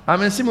chocolate.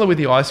 And similar with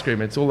the ice cream,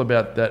 it's all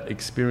about that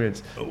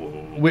experience.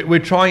 We're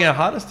trying our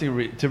hardest to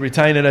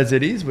retain it as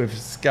it is. We've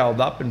scaled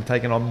up and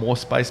taken on more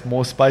space to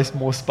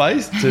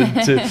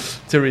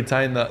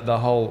retain the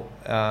whole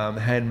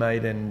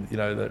handmade and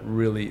that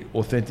really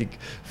authentic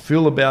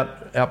feel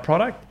about our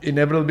product.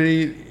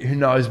 Inevitably, who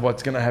knows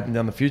what's going to happen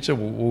down the future.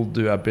 We'll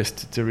do our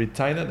best to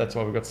retain it. That's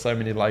why we've got so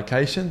many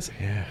locations. Work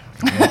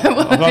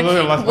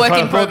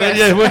in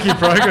progress. Work in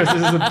progress.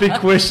 This is a big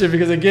question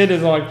because again,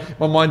 it's like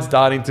my mind's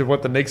darting to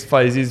what the next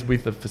phase is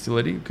with the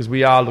facility, because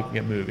we are looking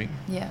at moving.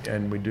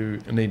 And we do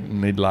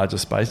need larger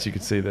space. You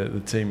can see that the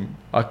team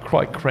are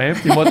quite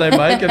cramped in what they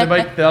make, and they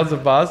make thousands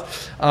of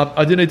bars.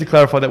 I do need to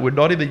clarify that we're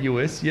not in the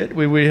US yet.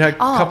 We had a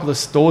couple of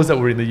stores that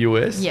were in the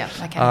US.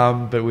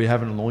 But we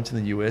haven't launched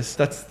in the US.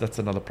 That's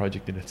another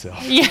project in itself.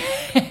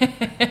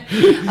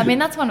 I mean,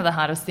 that's one of the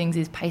hardest things,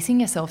 is pacing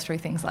yourself through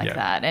things like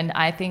that. And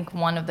I think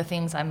one of the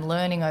things I'm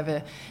learning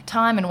over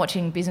time and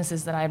watching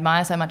businesses that I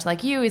admire so much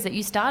like you is that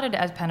you started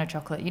as Panna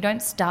Chocolate. You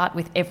don't start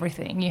with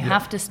everything. You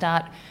have to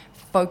start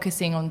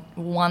focusing on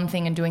one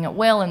thing and doing it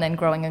well, and then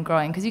growing and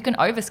growing, because you can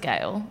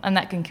overscale and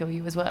that can kill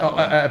you as well.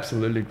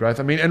 Absolutely, growth.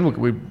 I mean, and look,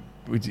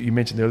 you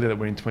mentioned earlier that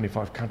we're in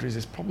 25 countries.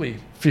 There's probably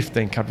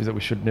 15 countries that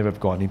we should never have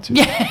gone into.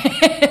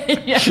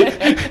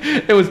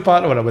 It was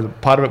part of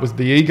it. Part of it was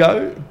the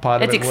ego.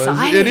 Part of it was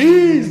exciting. It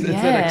is. It's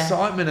that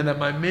excitement and that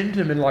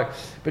momentum, and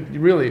but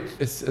really,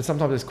 it's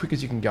sometimes as quick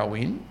as you can go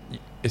in,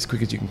 as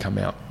quick as you can come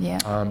out.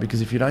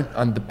 Because if you don't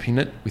underpin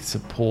it with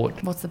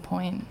support, what's the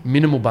point?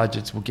 Minimal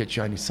budgets will get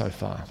you only so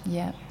far.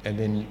 And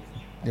then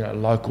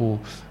local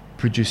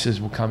producers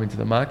will come into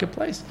the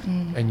marketplace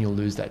and you'll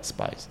lose that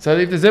space. So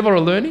if there's ever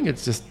a learning,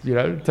 it's just,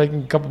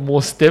 taking a couple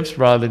more steps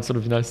rather than sort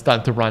of,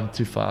 starting to run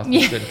too fast.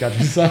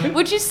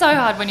 Which is so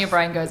hard when your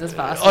brain goes as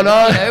fast. I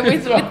know.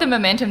 With the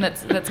momentum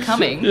that's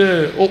coming.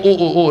 Yeah,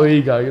 or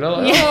ego,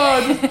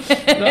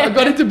 I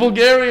got into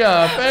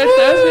Bulgaria,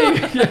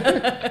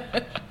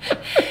 fantastic.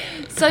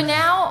 So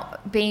now,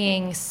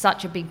 being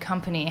such a big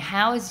company,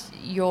 how has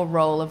your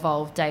role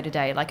evolved day to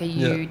day? Like, do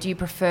you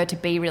prefer to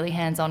be really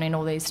hands-on in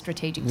all these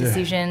strategic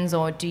decisions,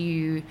 or do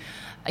you,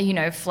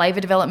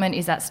 flavour development,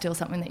 is that still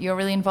something that you're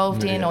really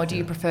involved in, or do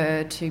you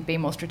prefer to be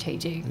more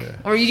strategic?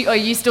 Or are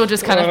you still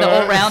just kind of the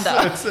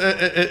all-rounder?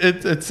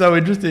 It's so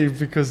interesting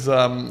because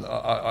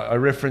I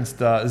referenced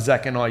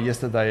Zach and I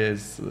yesterday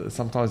as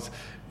sometimes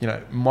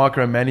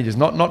micromanagers,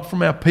 not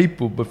from our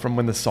people, but from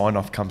when the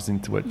sign-off comes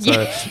into it.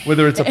 So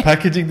whether it's a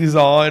packaging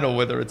design or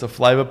whether it's a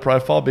flavour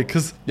profile,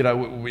 because we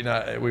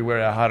know we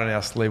wear our heart on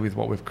our sleeve with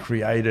what we've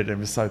created, and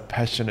we're so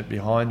passionate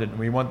behind it, and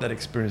we want that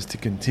experience to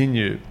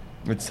continue.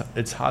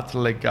 It's hard to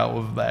let go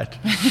of that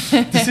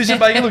decision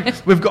making.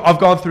 Look, I've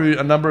gone through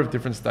a number of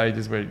different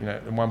stages where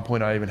at one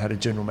point I even had a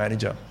general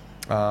manager.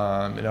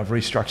 And I've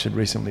restructured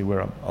recently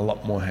where I'm a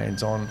lot more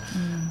hands-on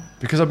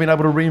because I've been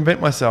able to reinvent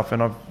myself,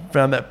 and I've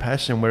found that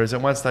passion. Whereas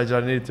at one stage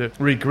I needed to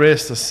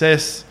regress,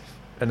 assess,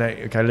 and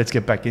okay, let's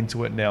get back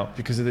into it now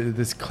because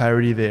there's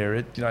clarity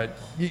there.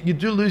 You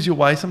do lose your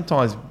way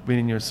sometimes when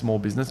in your small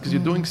business because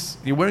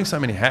you're wearing so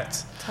many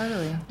hats.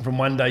 Totally. From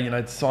one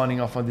day,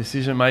 signing off on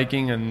decision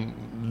making, and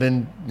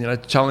then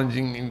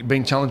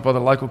being challenged by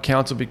the local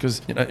council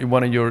because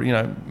one of your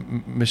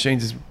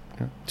machines is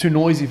too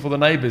noisy for the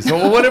neighbours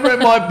or whatever it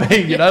might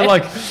be,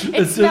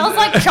 it smells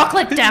like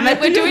chocolate, damn it,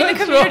 we're doing the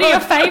community a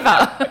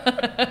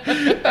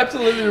favour.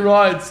 Absolutely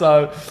right.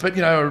 So, but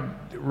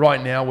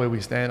right now where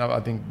we stand,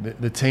 I think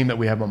the team that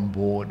we have on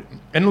board,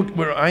 and look,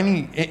 we're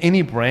only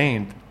any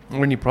brand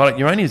or any product,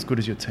 you're only as good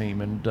as your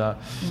team, and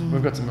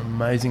we've got some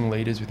amazing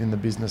leaders within the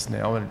business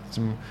now, and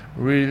some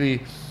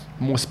really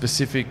more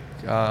specific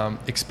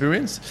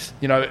experience.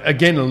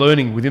 Again,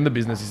 learning within the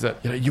business is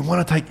that you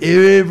want to take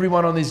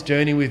everyone on this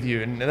journey with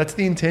you, and that's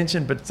the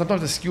intention, but sometimes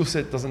the skill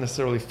set doesn't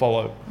necessarily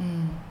follow.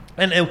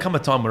 And there'll come a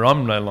time where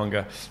I'm no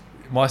longer,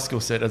 my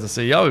skill set as a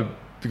CEO,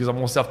 because I'm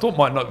more self-taught,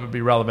 might not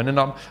be relevant, and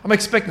I'm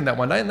expecting that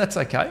one day, and that's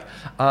okay.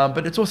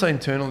 But it's also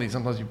internally,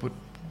 sometimes you put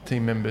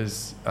team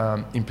members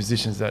in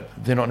positions that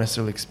they're not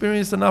necessarily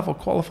experienced enough or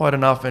qualified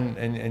enough,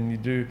 and you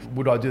do,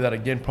 would I do that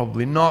again?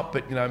 Probably not,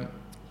 but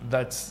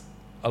that's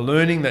a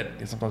learning that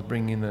sometimes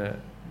bringing in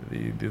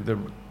the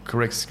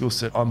correct skill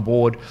set on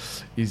board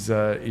is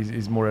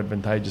more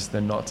advantageous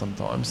than not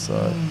sometimes.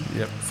 So,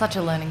 such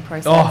a learning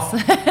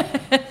process.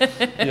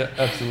 Yeah,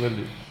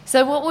 absolutely.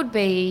 So what would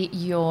be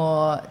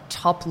your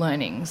top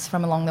learnings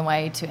from along the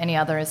way to any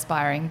other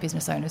aspiring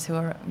business owners who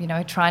are,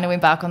 trying to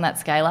embark on that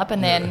scale up?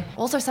 And then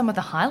also some of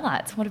the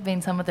highlights. What have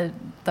been some of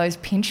those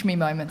pinch me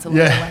moments along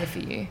the way for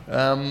you?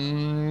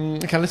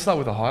 Okay, let's start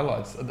with the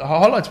highlights. The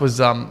highlights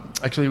was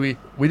actually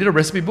we did a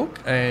recipe book,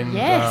 and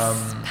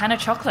Panna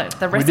Chocolate,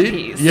 the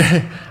recipes.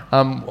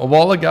 A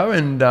while ago,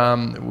 and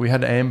we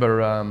had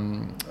Amber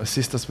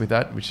assist us with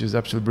that, which is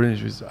absolutely brilliant.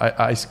 She was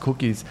Ace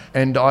Cookies,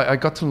 and I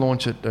got to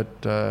launch it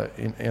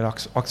in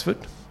Oxford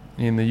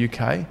in the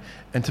UK,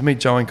 and to meet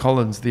Joanne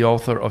Collins, the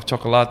author of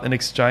Chocolat, and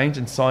exchange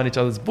and sign each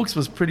other's books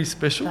was pretty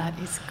special. That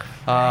is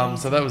crazy.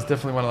 So that was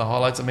definitely one of the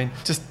highlights. I mean,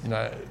 just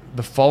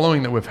the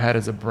following that we've had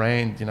as a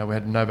brand. We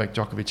had Novak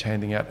Djokovic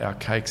handing out our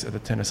cakes at the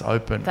Tennis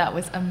Open. That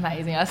was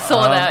amazing. I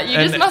saw that. You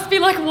just must be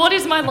like, what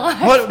is my life?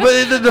 But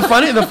the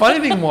funny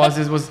thing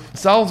was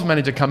sales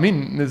manager come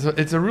in.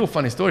 It's a real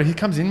funny story. He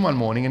comes in one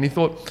morning and he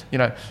thought,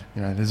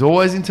 there's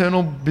always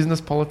internal business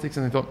politics,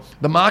 and he thought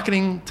the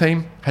marketing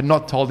team had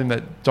not told him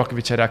that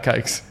Djokovic had our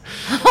cakes.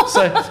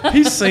 So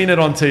he's seen it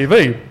on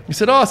TV. He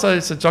said, so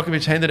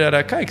Djokovic handed out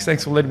our cakes.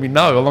 Thanks for letting me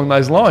know, along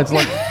those lines.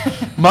 Like,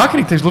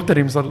 marketing teams looked at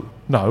him and said,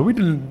 no, we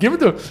didn't give it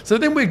to him. So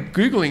then we're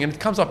Googling, and it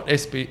comes up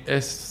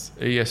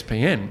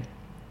ESPN.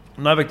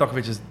 Novak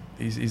Djokovic,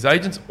 his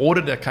agents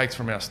ordered our cakes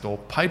from our store,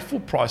 paid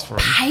full price for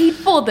them. Paid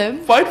for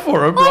them? Paid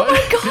for them, right? Oh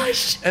my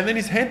gosh. And then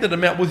he's handed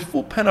them out with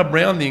full panna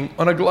browning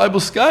on a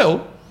global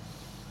scale.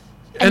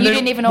 And you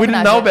didn't even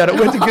organise it? We didn't know about it.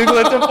 We had to Google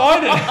it to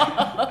find it.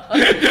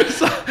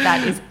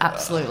 That is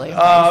absolutely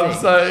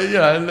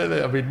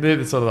amazing. They're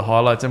the sort of the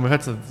highlights. And we've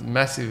had some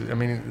massive,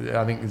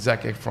 I think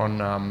Zac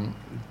Efron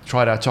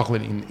tried our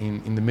chocolate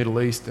in the Middle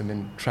East and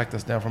then tracked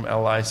us down from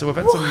LA. So we've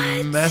had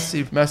some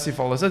massive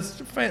followers. I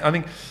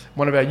think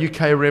one of our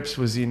UK reps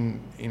was in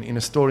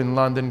a store in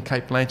London.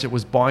 Kate Blanchett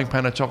was buying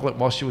Panna Chocolate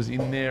while she was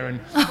in there, and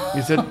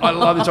he said, I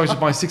love the chocolate. She's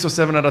buying 6 or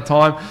 7 at a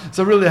time.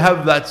 So really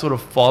have that sort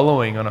of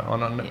following on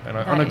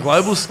a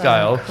global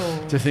scale.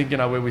 Cool. To think,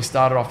 where we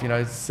started off,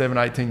 7,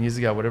 18 years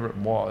ago, whatever it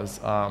was,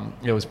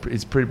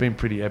 it's been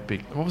pretty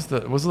epic. What was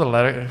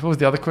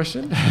the other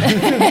question?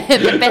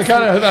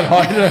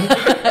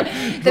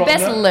 The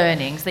best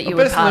learnings that you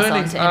would pass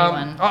on to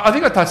anyone. I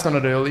think I touched on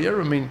it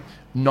earlier.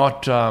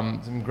 Not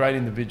some great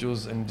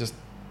individuals, and just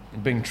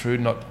being true,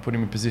 not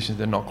putting them in positions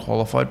they're not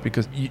qualified,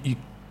 because you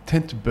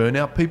tend to burn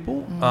out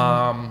people,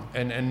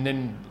 and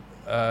then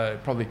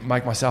probably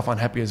make myself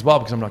unhappy as well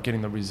because I'm not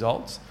getting the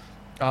results.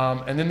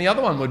 And then the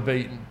other one would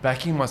be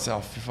backing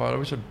myself. If I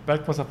wish I'd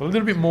backed myself a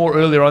little bit more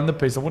earlier on the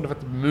piece, I wouldn't have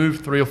had to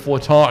move 3 or 4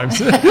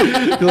 times.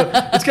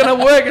 It's going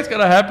to work. It's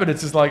going to happen. It's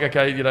just like,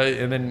 okay,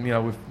 and then,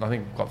 we've, I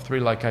think, got 3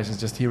 locations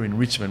just here in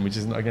Richmond, which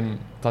is, again,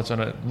 touch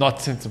on it,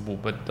 not sensible.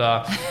 But,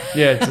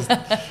 it's just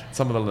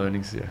some of the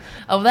learnings here.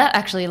 Oh, that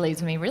actually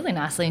leads me really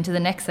nicely into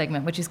the next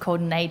segment, which is called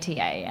an ATA.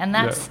 And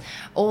that's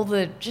all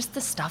the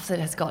stuff that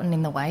has gotten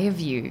in the way of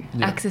you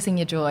accessing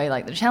your joy,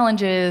 like the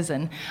challenges.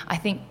 And I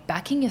think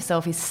backing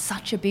yourself is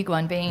such a big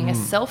one, being a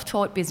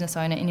self-taught business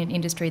owner in an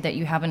industry that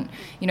you haven't,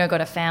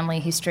 got a family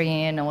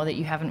history in, or that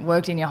you haven't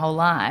worked in your whole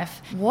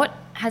life. What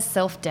has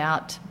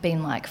self-doubt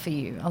been like for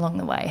you along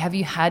the way? Have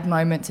you had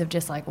moments of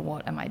just like,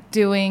 what am I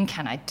doing?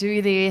 Can I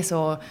do this?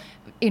 Or,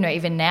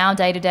 even now,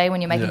 day to day,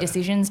 when you're making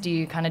decisions, do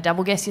you kind of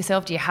double guess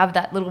yourself? Do you have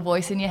that little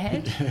voice in your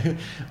head?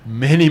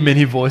 Many,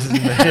 many voices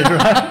in my head,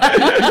 right?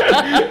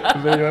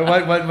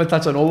 I won't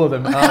touch on all of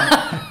them.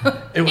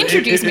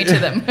 Introduce me to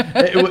them.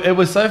 It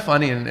was so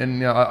funny,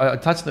 and I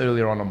touched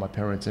earlier on my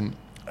parents, and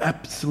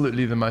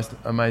absolutely the most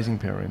amazing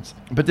parents.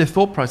 But their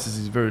thought process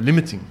is very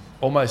limiting,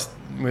 almost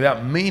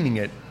without meaning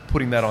it,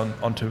 putting that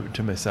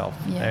onto myself.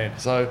 Yeah.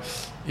 And so,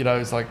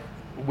 it's like,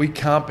 we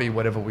can't be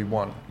whatever we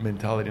want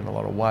mentality in a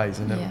lot of ways.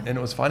 And it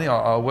was funny,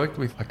 I worked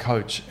with a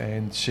coach,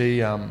 and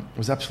she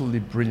was absolutely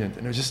brilliant.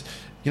 And it was just,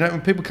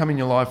 when people come in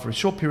your life for a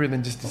short period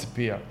then just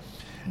disappear.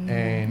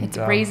 And it's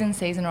a reason,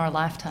 season, or a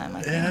lifetime,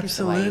 I think.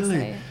 Absolutely. Is the way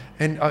you say it.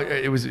 And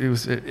it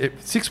was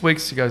 6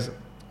 weeks. She goes,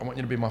 I want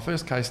you to be my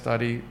first case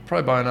study,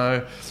 pro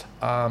bono,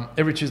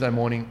 every Tuesday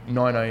morning,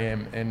 9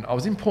 a.m. And I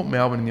was in Port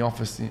Melbourne in the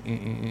office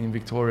in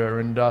Victoria,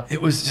 and it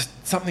was just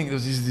something, there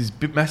was this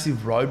big, massive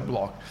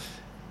roadblock.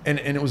 And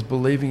it was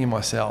believing in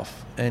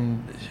myself.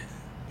 And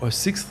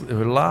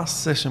her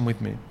last session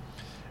with me,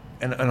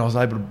 and I was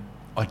able to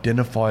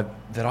identify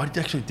that I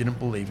actually didn't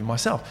believe in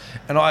myself.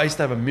 And I used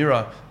to have a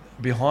mirror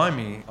behind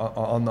me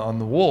on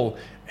the wall,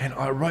 and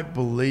I wrote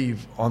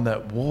 "believe" on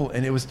that wall,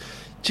 and it was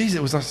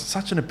like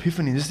such an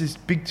epiphany, just this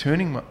big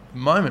turning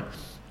moment.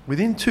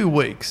 Within 2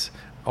 weeks,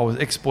 I was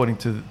exporting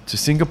to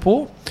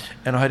Singapore,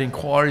 and I had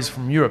inquiries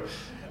from Europe,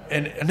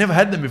 and I never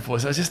had them before,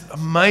 so it's just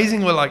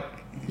amazing. We're like,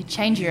 you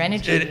change your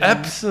energy.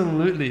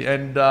 Absolutely.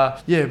 And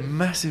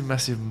massive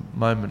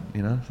moment,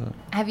 So.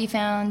 Have you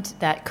found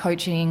that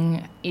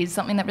coaching is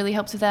something that really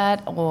helps with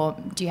that? Or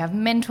do you have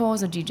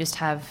mentors, or do you just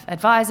have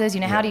advisors?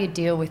 How do you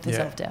deal with the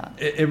self-doubt?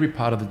 Every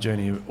part of the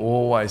journey, you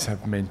always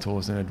have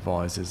mentors and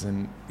advisors,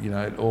 and,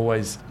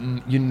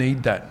 you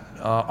need that.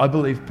 I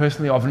believe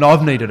personally,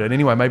 I've needed it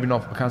anyway. Maybe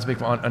not, I can't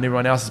speak on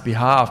everyone else's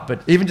behalf,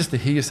 but even just to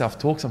hear yourself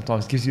talk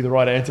sometimes gives you the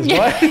right answers,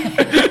 right?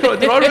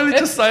 Did I really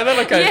just say that?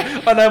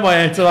 Okay, I know my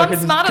answer. I can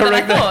just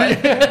correct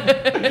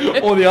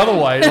that. Or the other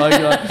way,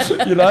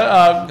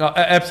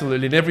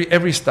 absolutely. And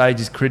every stage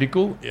is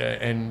critical,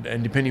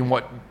 and depending on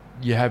what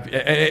you have,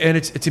 and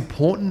it's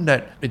important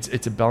that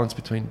it's a balance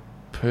between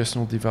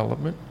personal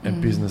development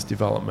and business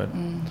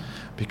development.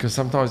 Because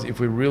sometimes if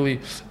we really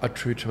are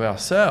true to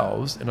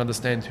ourselves and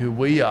understand who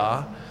we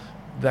are,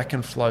 that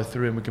can flow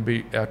through, and we can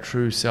be our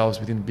true selves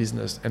within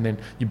business, and then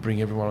you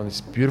bring everyone on this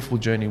beautiful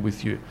journey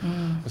with you.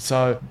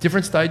 So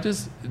different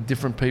stages,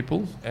 different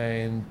people,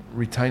 and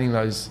retaining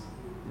those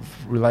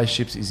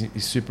relationships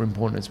is super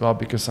important as well,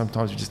 because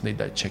sometimes you just need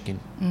that check-in.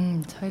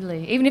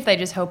 Totally. Even if they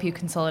just help you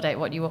consolidate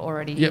what you were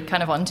already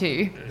kind of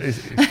onto. It's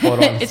spot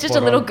on. It's just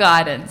a little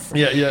guidance.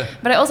 Yeah.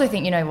 But I also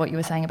think, what you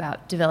were saying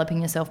about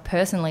developing yourself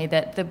personally,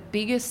 that the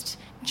biggest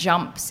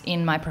jumps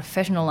in my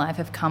professional life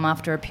have come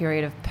after a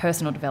period of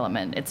personal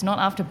development. It's not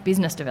after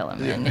business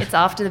development. It's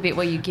after the bit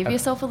where you give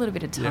yourself a little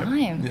bit of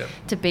time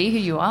to be who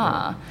you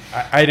are.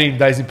 18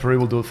 days in Peru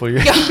will do it for you.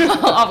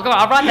 I'll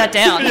write that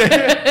down.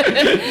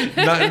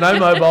 No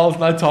mobiles,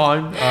 no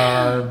time.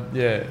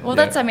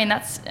 That's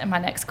my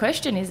next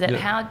question, is that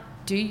how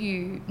do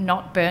you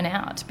not burn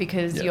out?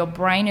 Because your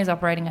brain is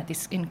operating at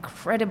this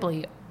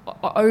incredibly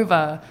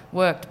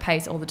overworked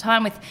pace all the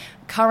time, with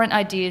current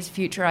ideas,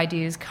 future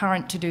ideas,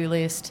 current to-do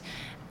list.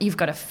 You've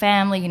got a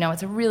family,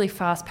 it's a really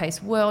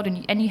fast-paced world,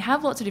 and you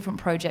have lots of different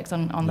projects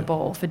on the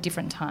ball for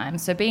different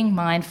times. So being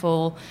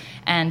mindful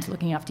and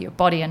looking after your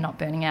body and not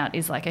burning out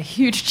is like a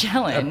huge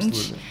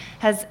challenge.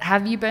 Absolutely.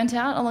 Have you burnt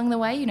out along the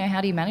way?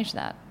 How do you manage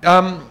that?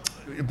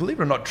 Believe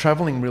it or not,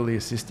 travelling really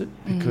assisted,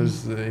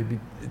 because there'd be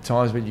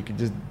times when you could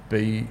just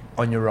be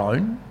on your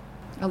own.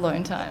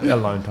 Alone time.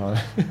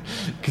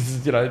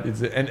 Because,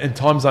 and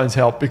time zones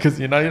help, because,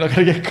 you're not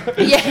going to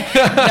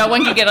get... no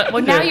one can get it.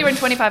 Well, now you're in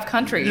 25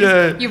 countries.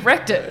 You've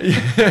wrecked it.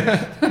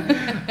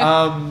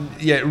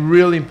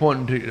 Really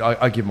important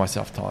I give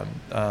myself time.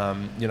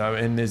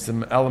 And there's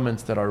some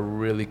elements that I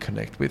really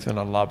connect with and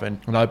I love. And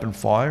an open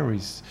fire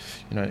is,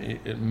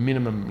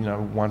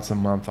 minimum, once a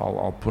month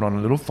I'll put on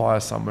a little fire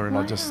somewhere, and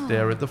I'll just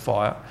stare at the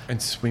fire.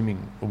 And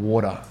swimming,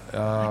 water.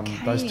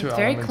 Those two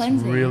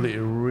elements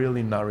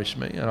really nourish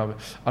me. And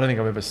I don't think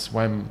I've ever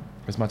swam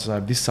as much as I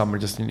have this summer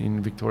just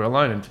in Victoria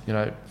alone. And, you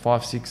know,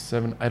 5, 6,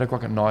 7, 8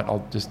 o'clock at night,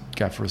 I'll just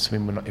go for a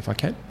swim if I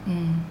can.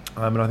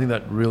 And I think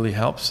that really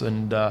helps.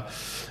 And,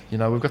 you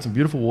know, we've got some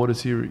beautiful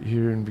waters here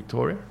in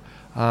Victoria.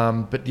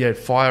 But yeah,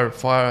 fire,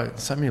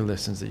 so many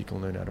lessons that you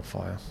can learn out of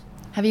fire.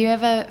 Have you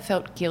ever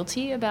felt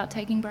guilty about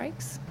taking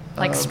breaks?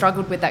 Like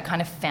struggled with that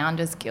kind of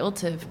founder's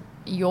guilt of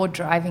you're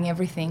driving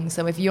everything,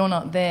 so if you're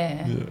not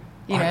there,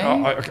 you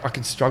know? I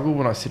can struggle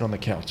when I sit on the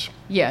couch.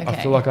 Yeah, okay.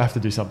 I feel like I have to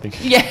do something.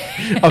 Yeah.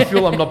 I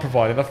feel I'm not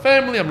providing a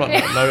family. I'm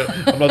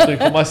not doing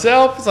for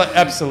myself. It's like,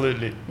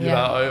 absolutely. You know,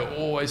 I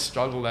always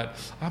struggle that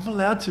I'm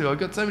allowed to. I've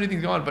got so many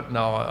things going, but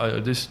no, I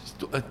just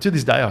to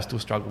this day I still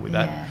struggle with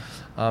that.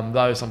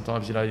 Though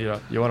sometimes you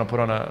want to put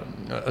on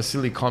a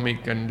silly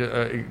comic and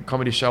a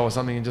comedy show or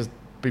something and just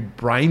be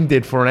brain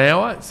dead for an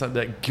hour, so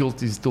that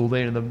guilt is still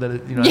there, and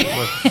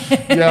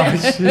I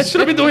should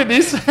have been doing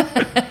this.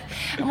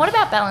 And what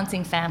about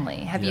balancing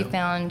family? Have you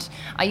found?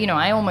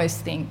 I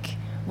almost think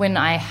when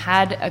I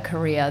had a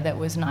career that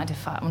was 9 to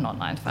 5, well, not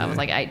 9 to 5, it was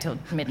like 8 till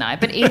midnight.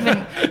 But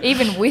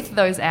even with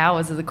those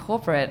hours as a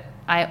corporate,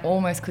 I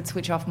almost could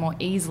switch off more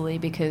easily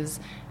because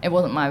it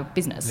wasn't my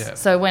business. Yeah.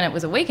 So when it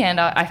was a weekend,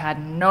 I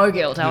had no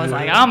guilt. I was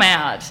like, I'm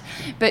out.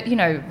 But,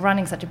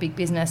 running such a big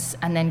business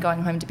and then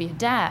going home to be a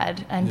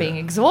dad and being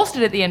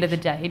exhausted at the end of the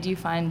day, do you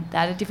find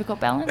that a difficult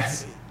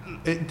balance?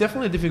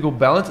 Definitely a difficult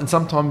balance. And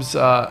sometimes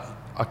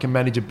I can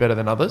manage it better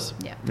than others.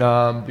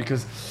 Yeah.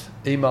 Because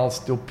emails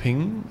still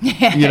ping,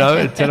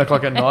 at 10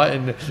 o'clock at night,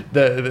 and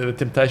the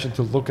temptation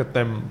to look at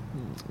them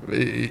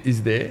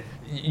is there.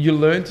 You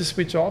learn to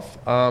switch off,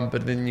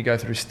 but then you go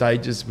through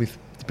stages with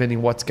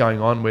depending what's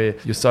going on where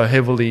you're so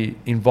heavily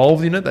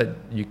involved in it that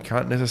you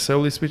can't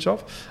necessarily switch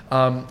off.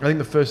 I think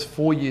the first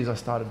 4 years I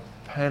started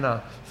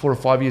Hannah, 4 or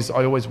 5 years,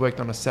 I always worked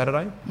on a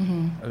Saturday.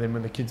 And then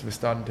when the kids were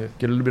starting to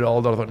get a little bit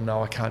older, I thought,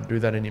 no, I can't do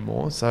that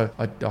anymore. So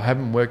I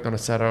haven't worked on a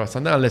Saturday or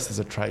Sunday unless there's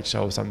a trade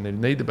show or something they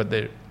need, but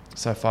they're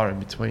so far in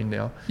between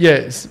now.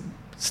 Yeah,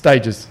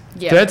 stages.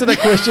 To answer that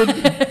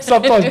question,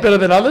 sometimes better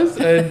than others,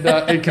 and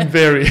it can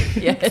vary.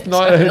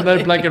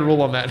 No blanket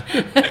rule on that.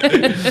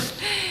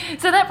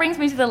 So that brings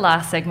me to the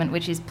last segment,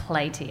 which is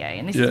Play TA.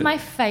 And this is my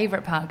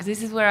favourite part, because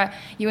this is where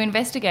you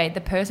investigate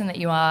the person that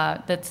you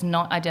are that's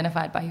not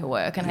identified by your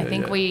work. And I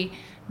think we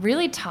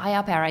really tie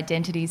up our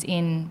identities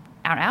in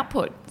our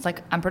output. It's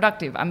like, I'm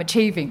productive, I'm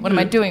achieving, what am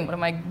I doing? What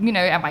am I,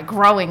 am I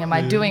growing? Am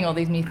I doing all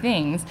these new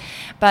things?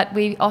 But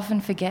we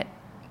often forget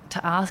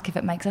to ask if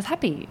it makes us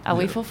happy. Are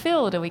we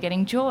fulfilled? Are we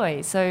getting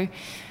joy? So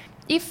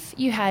if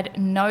you had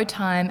no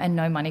time and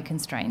no money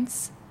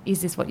constraints,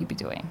 is this what you'd be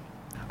doing?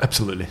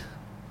 Absolutely.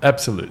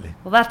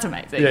 Well, that's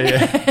amazing.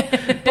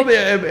 I'd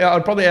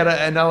probably add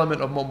an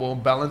element of more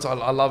balance.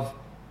 I love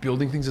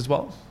building things as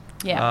well.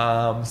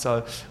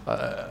 So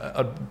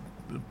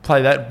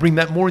I'd bring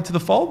that more into the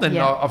fold, and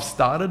I've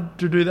started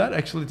to do that,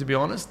 actually, to be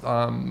honest,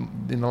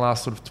 in the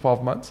last sort of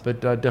 12 months. But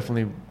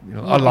definitely,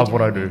 I love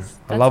what I do.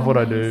 I love what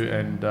I do,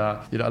 and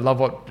I love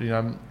what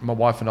my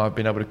wife and I have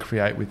been able to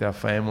create with our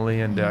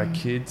family and our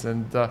kids,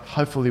 and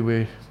hopefully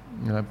we're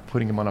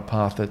putting them on a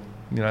path that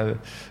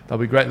they'll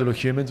be great little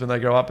humans when they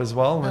grow up as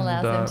well.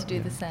 Allows them to do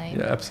the same.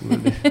 Yeah,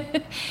 absolutely.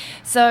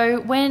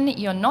 So when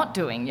you're not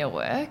doing your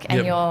work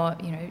and you're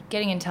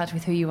getting in touch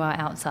with who you are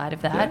outside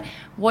of that,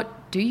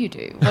 what do you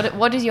do?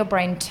 What does your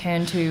brain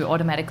turn to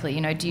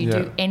automatically? Do you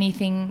do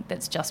anything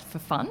that's just for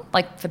fun,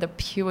 like for the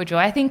pure joy?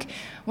 I think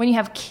when you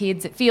have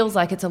kids, it feels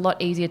like it's a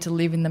lot easier to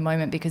live in the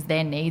moment because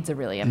their needs are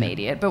really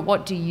immediate. But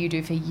what do you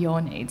do for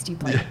your needs? Do you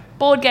play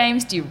board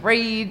games? Do you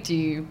read? Do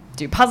you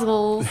do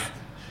puzzles?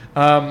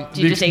 Do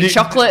you just eat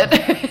chocolate?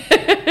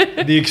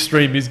 The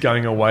extreme is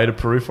going away to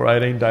Peru for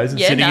 18 days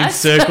and sitting in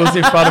circles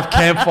in front of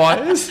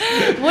campfires.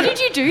 What did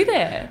you do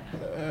there?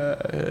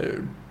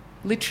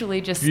 Literally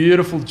just...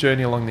 Beautiful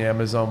journey along the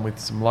Amazon with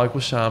some local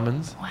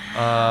shamans.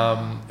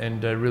 Wow.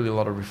 And really a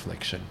lot of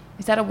reflection.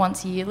 Is that a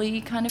once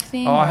yearly kind of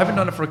thing? I haven't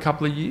done it for a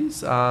couple of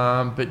years,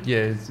 but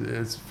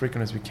as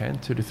frequent as we can,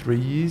 2 to 3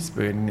 years.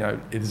 But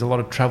there's a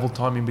lot of travel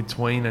time in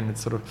between, and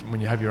it's sort of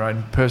when you have your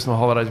own personal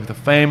holidays with the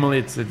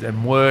family,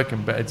 and work,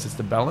 and it's just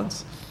a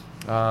balance.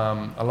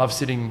 I love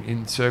sitting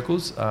in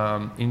circles,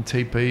 in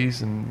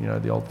teepees,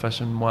 and the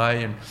old-fashioned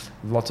way, and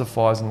lots of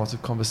fires and lots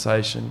of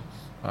conversation.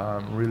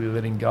 Really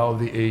letting go of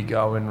the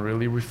ego and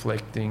really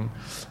reflecting,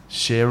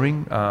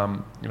 sharing.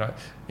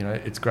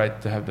 It's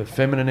great to have the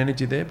feminine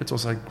energy there, but it's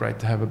also great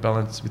to have a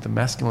balance with the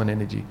masculine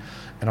energy.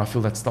 And I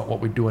feel that's not what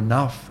we do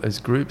enough as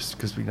groups,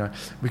 because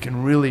we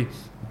can really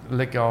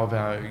let go of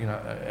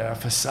our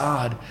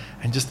facade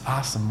and just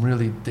ask some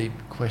really deep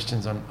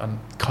questions on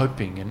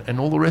coping and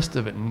all the rest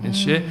of it, and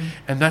share.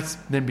 And that's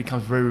then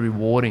becomes very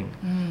rewarding.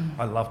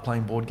 I love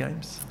playing board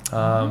games.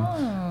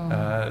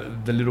 My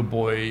little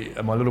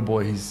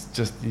boy,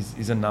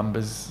 he's a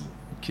numbers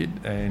kid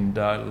and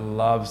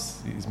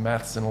loves his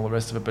maths and all the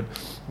rest of it. But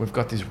we've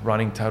got this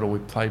running total. We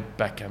play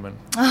backgammon.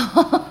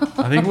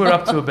 I think we're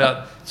up to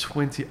about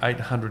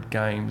 2,800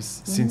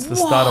 games since the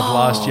start of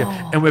last year,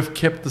 and we've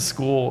kept the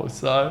score.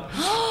 So,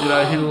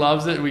 he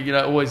loves it. We,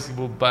 always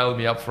will bail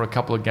me up for a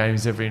couple of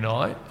games every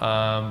night.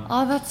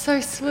 Oh, that's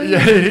so sweet.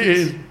 Yeah, it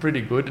is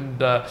pretty good. And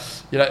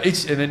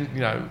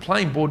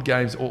playing board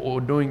games or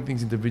doing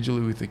things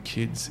individually with the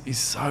kids is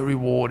so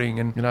rewarding,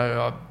 and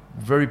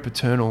very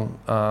paternal.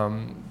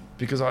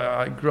 Because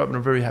I grew up in a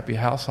very happy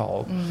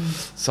household,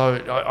 so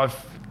I've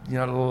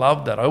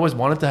loved that. I always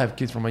wanted to have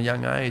kids from a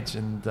young age,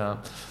 and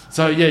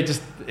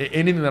just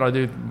anything that I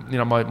do.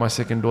 My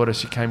second daughter,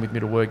 she came with me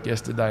to work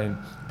yesterday, and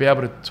be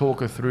able to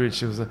talk her through it.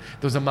 There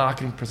was a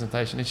marketing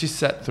presentation, and she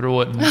sat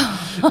through it, and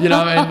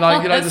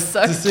just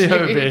so to see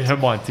her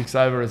mind ticks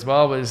over as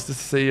well. But it's just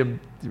to see them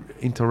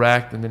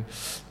interact, and then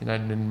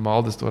and then my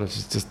oldest daughter,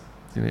 she's just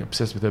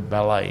obsessed with her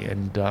ballet,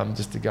 and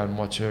just to go and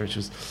watch her. She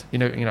was,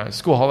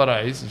 school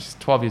holidays. She's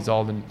 12 years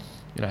old, and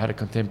had a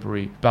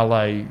contemporary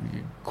ballet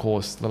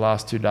course the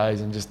last 2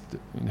 days, and just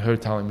her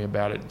telling me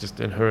about it,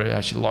 and her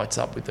how she lights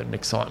up with it and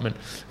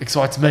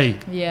excites me.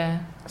 Yeah.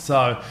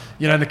 So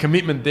the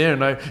commitment there,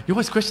 and you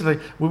always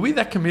question, were we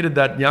that committed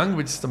that young?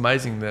 Which is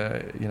amazing.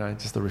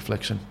 Just the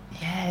reflection.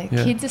 Yeah,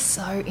 kids are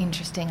so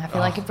interesting. I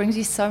feel like it brings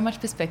you so much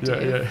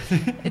perspective.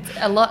 Yeah. It's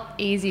a lot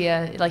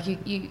easier. Like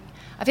you.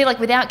 I feel like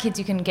without kids,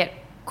 you can get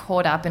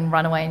caught up and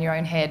run away in your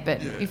own head.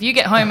 But if you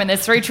get home and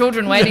there's 3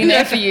 children waiting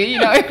there for you,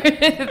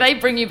 they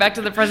bring you back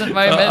to the present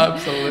moment.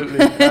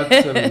 Absolutely.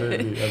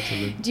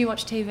 Do you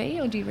watch TV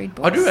or do you read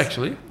books? I do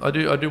actually. I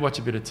do watch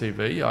a bit of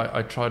TV.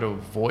 I try to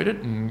avoid it,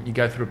 and you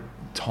go through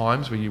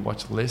times where you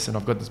watch less, and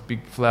I've got this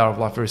big Flower of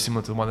Life very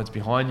similar to the one that's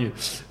behind you,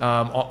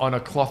 on a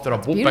cloth that I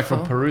brought back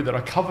from Peru that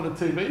I cover the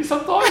TV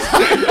sometimes.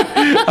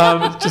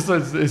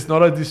 It's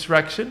not a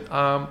distraction.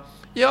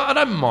 I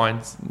don't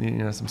mind,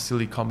 some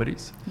silly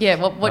comedies. Yeah,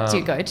 what do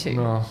you go to?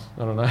 No, I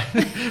don't know.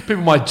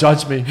 People might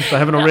judge me if they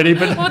haven't already.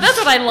 But well, that's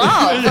what I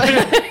love.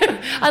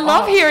 I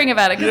love hearing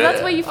about it, because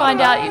that's where you find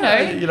out,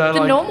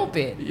 the normal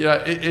bit.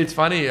 It's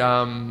funny.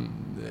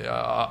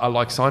 I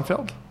like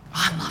Seinfeld.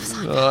 I love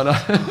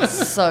Seinfeld. No.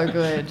 So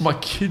good. My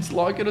kids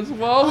like it as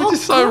well, which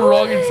is so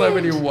wrong in so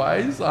many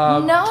ways.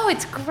 No,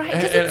 it's great,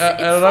 because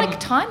it's like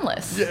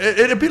timeless.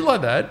 Yeah, a bit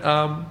like that.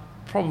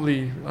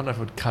 Probably, I don't know if I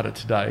would cut it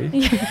today.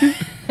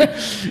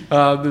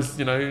 There's,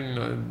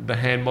 the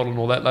hand model and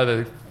all that,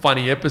 the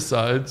funny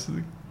episodes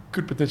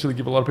could potentially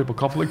give a lot of people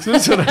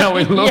complexes on how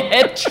we look.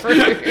 Yeah,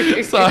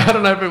 true. So I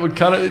don't know if it would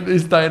cut it in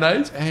this day and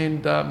age.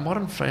 And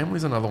Modern Family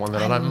is another one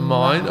that I don't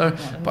mind.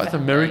 Both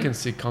American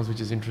sitcoms, which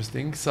is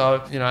interesting.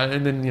 So,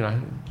 and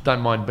then,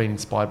 don't mind being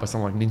inspired by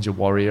something like Ninja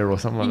Warrior or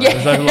something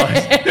like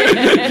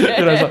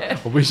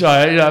that. I wish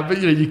I, but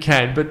you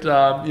can. But,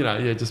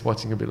 just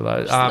watching a bit of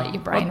those. Just let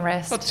your brain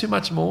rest. Not too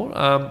much more.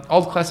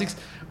 Old classics.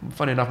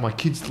 Funny enough, my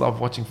kids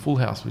love watching Full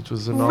House, which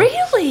was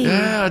Really?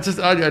 Yeah,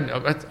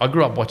 I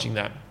grew up watching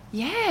that.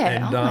 Yeah.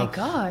 And, my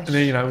gosh. And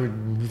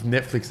then, with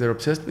Netflix, they're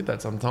obsessed with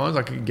that sometimes.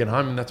 I could get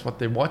home and that's what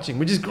they're watching,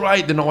 which is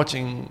great. They're not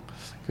watching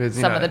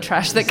some of the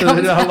trash that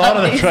comes out. A lot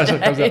of the trash days.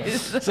 that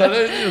comes out. So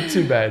they're not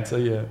too bad. So,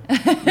 yeah.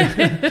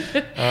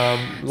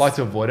 Like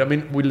to avoid it. I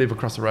mean, we live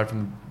across the road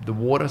from the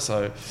water,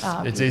 so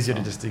it's easier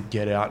to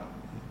get out,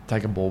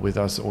 take a ball with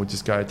us, or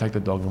just go take the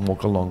dog and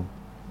walk along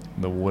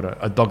the water.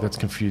 A dog that's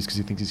confused because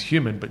he thinks he's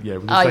human, but yeah.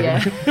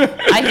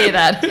 I hear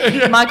that.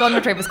 My golden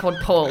retriever's called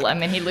Paul. I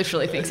mean, he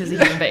literally thinks he's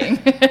a human being.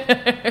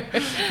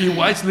 He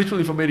waits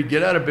literally for me to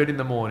get out of bed in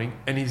the morning,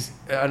 and I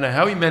don't know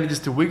how he manages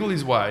to wiggle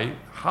his way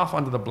half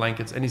under the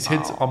blankets, and his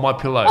head's on my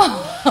pillow.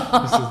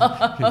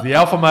 He's the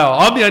alpha male.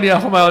 I'm the only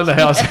alpha male in the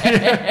house.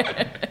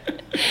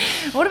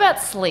 What about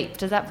sleep?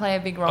 Does that play a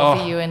big role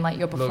for you in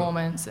your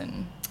performance?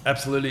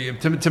 Absolutely.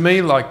 To me,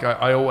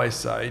 I always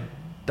say,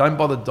 don't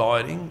bother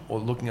dieting or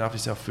looking after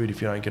yourself food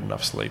if you don't get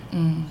enough sleep.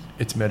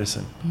 It's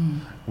medicine.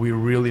 We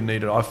really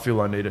need it. I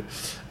feel I need it.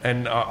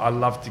 And I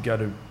love to go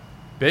to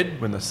bed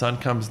when the sun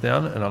comes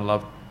down, and I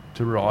love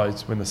to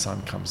rise when the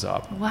sun comes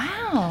up.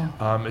 Wow.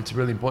 It's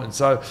really important.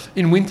 So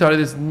in winter,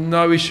 there's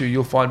no issue.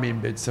 You'll find me in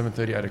bed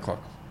 7:30, 8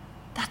 o'clock.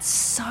 That's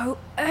so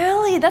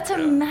early. That's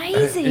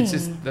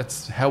amazing.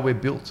 That's how we're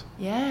built.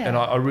 Yeah. And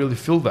I really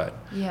feel that.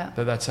 Yeah.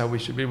 That's how we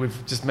should be.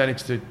 We've just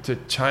managed to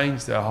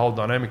change our whole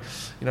dynamic.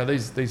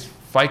 These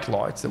fake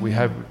lights that we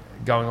have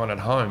going on at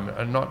home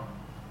are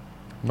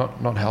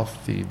not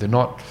healthy. It's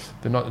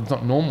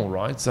not normal,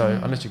 right? So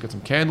unless you've got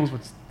some candles,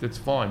 that's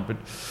fine. But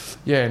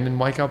yeah, and then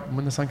wake up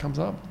when the sun comes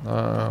up.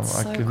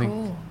 That's so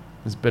cool.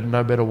 There's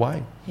no better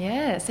way.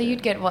 Yeah. So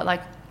you'd get what,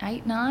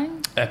 8,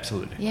 9?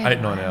 Absolutely. Yeah,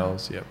 8, 9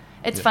 hours. Yeah.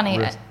 It's funny.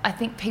 I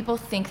think people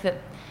think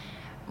that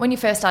when you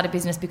first start a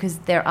business, because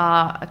there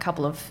are a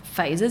couple of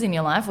phases in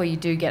your life where you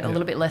do get a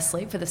little bit less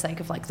sleep for the sake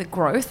of the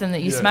growth, and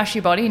that you smash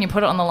your body and you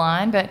put it on the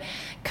line. But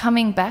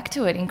coming back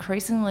to it,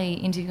 increasingly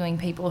interviewing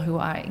people who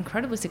are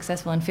incredibly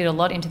successful and fit a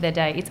lot into their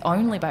day, it's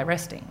only by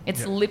resting.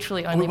 It's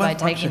literally only by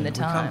taking the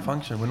time. We can't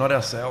function. We're not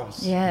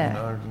ourselves.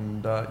 Yeah.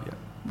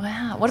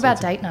 Wow. What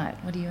about date night?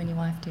 What do you and your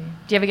wife do? Do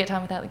you ever get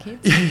time without the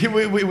kids? Yeah,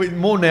 we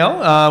more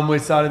now. We're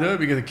starting to do it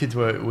because the kids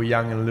were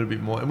young and a little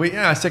bit more. And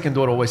our second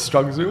daughter always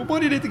struggles with, why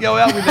do you need to go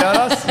out without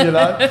us?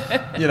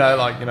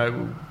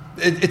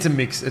 It's a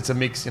mix. It's a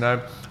mix,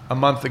 A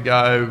month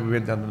ago, we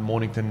went down to the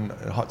Mornington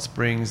Hot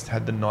Springs,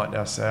 had the night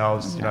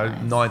ourselves,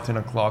 Nice. 9, 10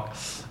 o'clock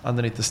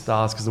underneath the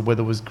stars because the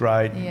weather was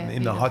great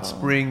in the hot beautiful.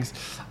 springs.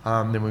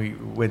 Then we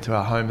went to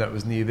our home that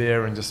was near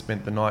there and just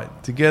spent the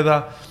night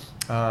together.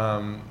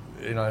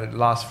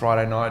 Last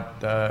Friday night,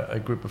 a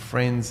group of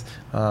friends,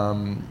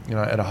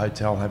 at a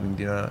hotel having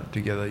dinner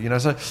together.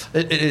 So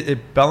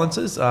it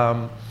balances.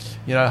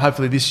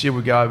 Hopefully this year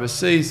we go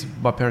overseas.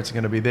 My parents are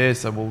going to be there,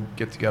 so we'll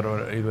get to go to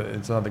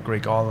it's another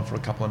Greek island for a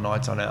couple of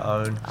nights on our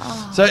own.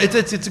 Oh. So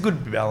it's a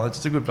good balance.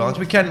 It's a good balance.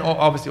 We can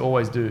obviously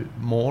always do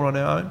more on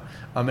our own.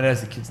 And as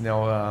the kids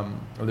now a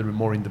little bit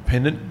more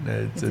independent,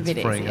 it's a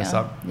bit freeing easier. us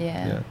up.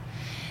 Yeah.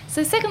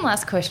 So second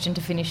last question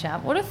to finish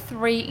up. What are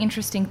 3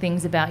 interesting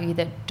things about you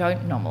that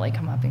don't normally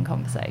come up in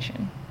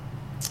conversation?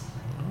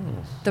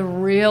 The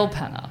real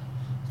Panna.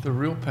 The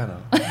real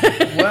Panna.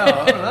 Well,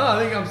 I don't know.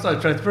 I think I'm so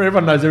transparent.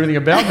 Everyone knows everything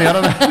about me. I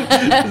don't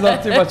know. There's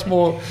not too much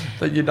more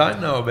that you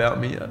don't know about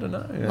me. I don't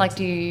know. Yeah. Like,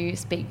 do you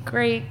speak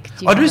Greek?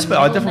 Do you I have a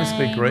definitely middle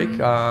speak name? Greek.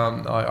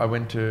 I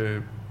went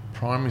to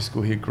primary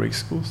school here, Greek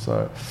school,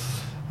 so...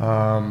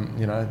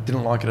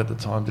 didn't like it at the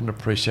time, didn't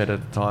appreciate it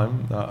at the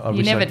time.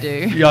 You never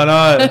do. Yeah, I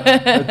know.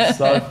 It's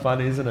so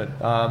funny, isn't it?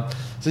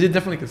 So you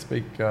definitely can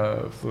speak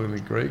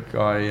fluently Greek.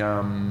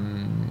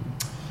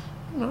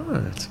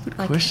 It's a good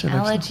question.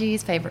 Allergies, actually.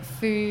 favourite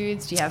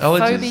foods? Do you have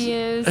Allergies.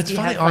 phobias? It's do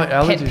you funny, have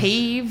pet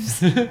allergies.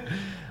 peeves?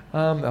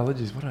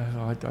 Allergies. What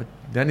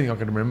the only thing I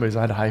can remember is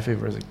I had hay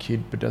fever as a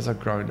kid, but as I've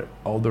grown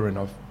older and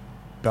I've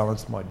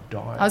balanced my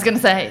diet. I was going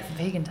to say it's a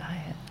vegan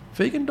diet.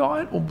 Vegan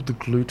diet or the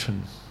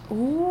gluten?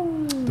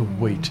 Ooh. The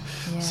wheat.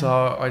 Yeah.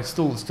 So I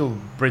still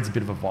breed's a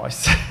bit of a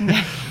vice.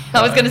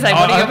 I was going to say,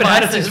 what I are your haven't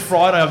had it vices? since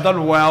Friday. I've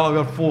done well. I've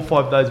got 4 or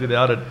 5 days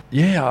without it.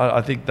 Yeah,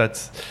 I think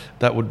that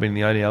would have been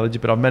the only allergy,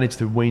 but I've managed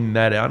to wean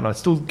that out, and I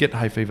still get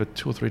hay fever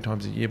 2 or 3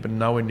 times a year, but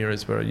nowhere near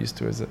as where I used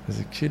to as a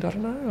kid. I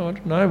don't know. I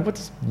don't know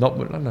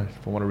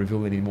if I want to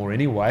reveal any more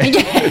anyway.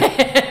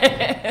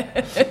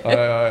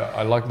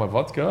 I like my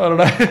vodka. I don't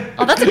know.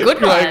 Oh, that's a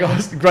good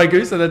one. Grey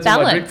Goose, so that's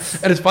what I drink.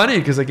 Balance. And it's funny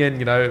because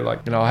again,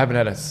 I haven't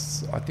had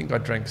I think I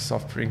drank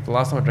soft drink. The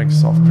last time I drank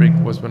soft drink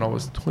was when I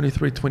was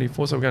 23,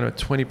 24, so we're going to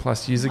 20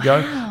 plus years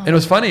ago. Wow. And it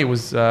was funny. It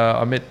was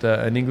I met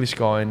an English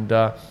guy and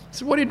I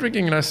said, "What are you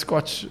drinking?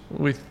 Scotch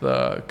with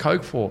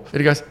Coke for?" And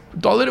he goes,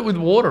 "Dilute it with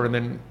water, and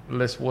then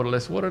less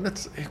water." And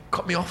it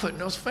got me off it,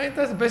 and it was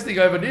fantastic. The best thing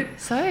I ever did.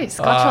 So,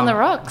 Scotch on the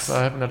rocks. So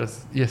I haven't had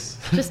yes.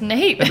 Just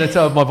neat. And that's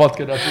how my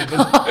vodka does it.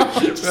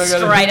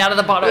 Straight out of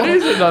the bottle. It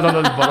is. No, not out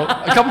of the bottle.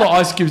 A couple of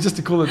ice cubes just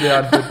to cool it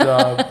down. But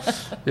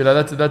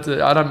that's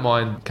I don't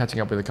mind catching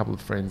up with a couple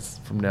of friends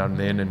from now and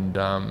then, and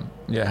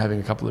having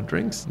a couple of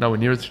drinks. Nowhere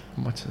near as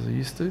much as I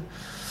used to.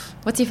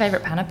 What's your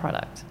favourite Panna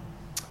product?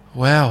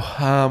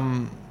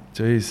 Wow.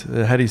 Geez,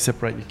 how do you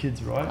separate your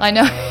kids, right? I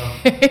know.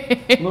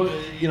 Look,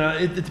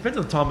 it depends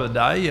on the time of the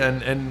day,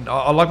 and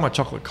I like my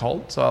chocolate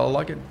cold, so I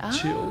like it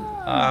chilled.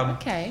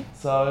 Okay.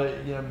 So,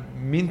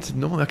 mint,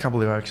 I can't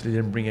believe I actually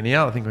didn't bring any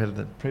out. I think we had it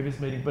at the previous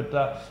meeting, but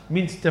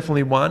mint's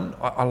definitely one.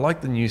 I like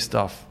the new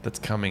stuff that's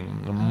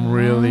coming. I'm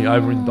really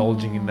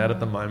overindulging in that at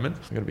the moment.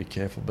 I've got to be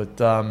careful, but...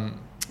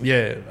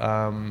 you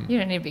don't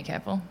need to be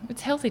careful.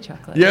 It's healthy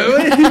chocolate. Yeah,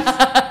 it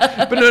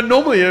is. But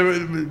normally,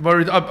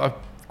 I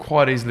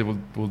quite easily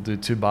will do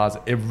 2 bars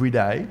every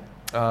day.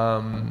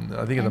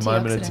 I think at the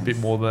moment it's a bit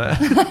more than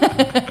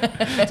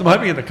that. So I'm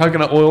hoping that the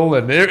coconut oil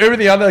and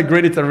everything other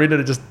ingredients that are in it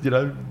are just,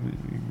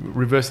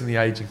 reversing the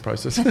aging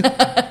process.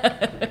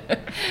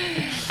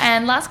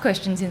 And last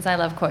question, since I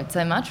love quotes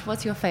so much,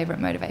 what's your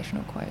favourite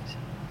motivational quote?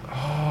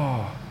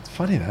 Oh, it's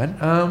funny that.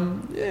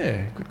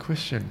 Good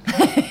question.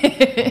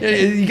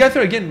 You go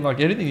through, again, like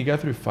anything, you go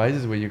through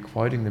phases where you're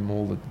quoting them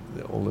all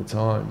the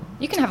time.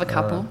 You can have a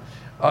couple.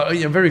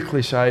 Very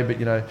cliche, but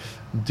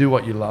do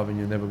what you love and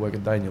you'll never work a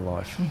day in your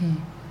life. Mm-hmm.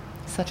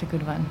 Such a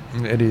good one.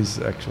 It is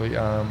actually,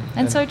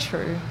 and so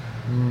true.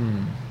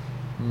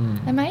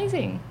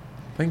 Amazing.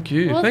 Thank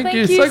you. Well, thank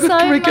you. So So good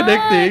much.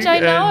 reconnecting. I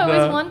know, and, it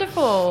was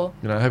wonderful.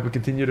 I hope we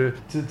continue to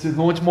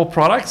launch more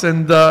products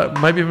and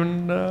maybe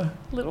even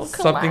Little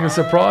something a collab.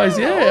 surprise.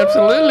 Yeah,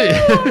 absolutely.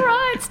 All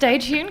right, stay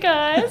tuned,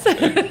 guys.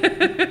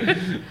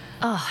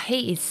 Oh,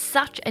 he is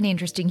such an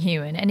interesting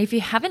human, and if you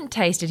haven't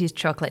tasted his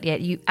chocolate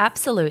yet, you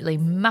absolutely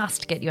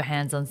must get your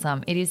hands on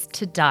some. It is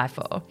to die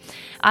for.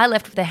 I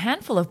left with a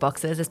handful of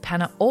boxes, as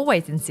Panna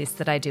always insists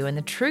that I do in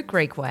the true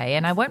Greek way,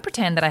 and I won't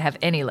pretend that I have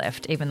any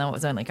left, even though it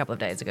was only a couple of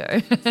days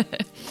ago.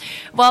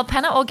 While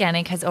Panna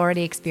Organic has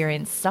already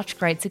experienced such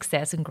great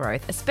success and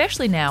growth,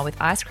 especially now with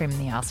ice cream in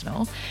the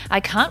arsenal, I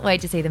can't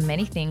wait to see the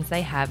many things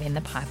they have in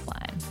the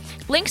pipeline.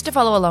 Links to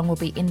follow along will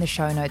be in the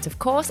show notes, of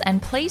course,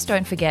 and please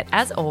don't forget,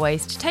 as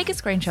always, to take a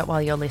screenshot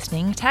while you're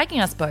listening,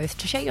 tagging us both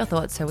to share your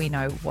thoughts so we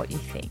know what you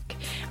think.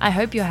 I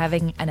hope you're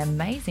having an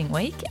amazing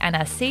week and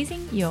are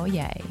seizing your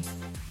yay.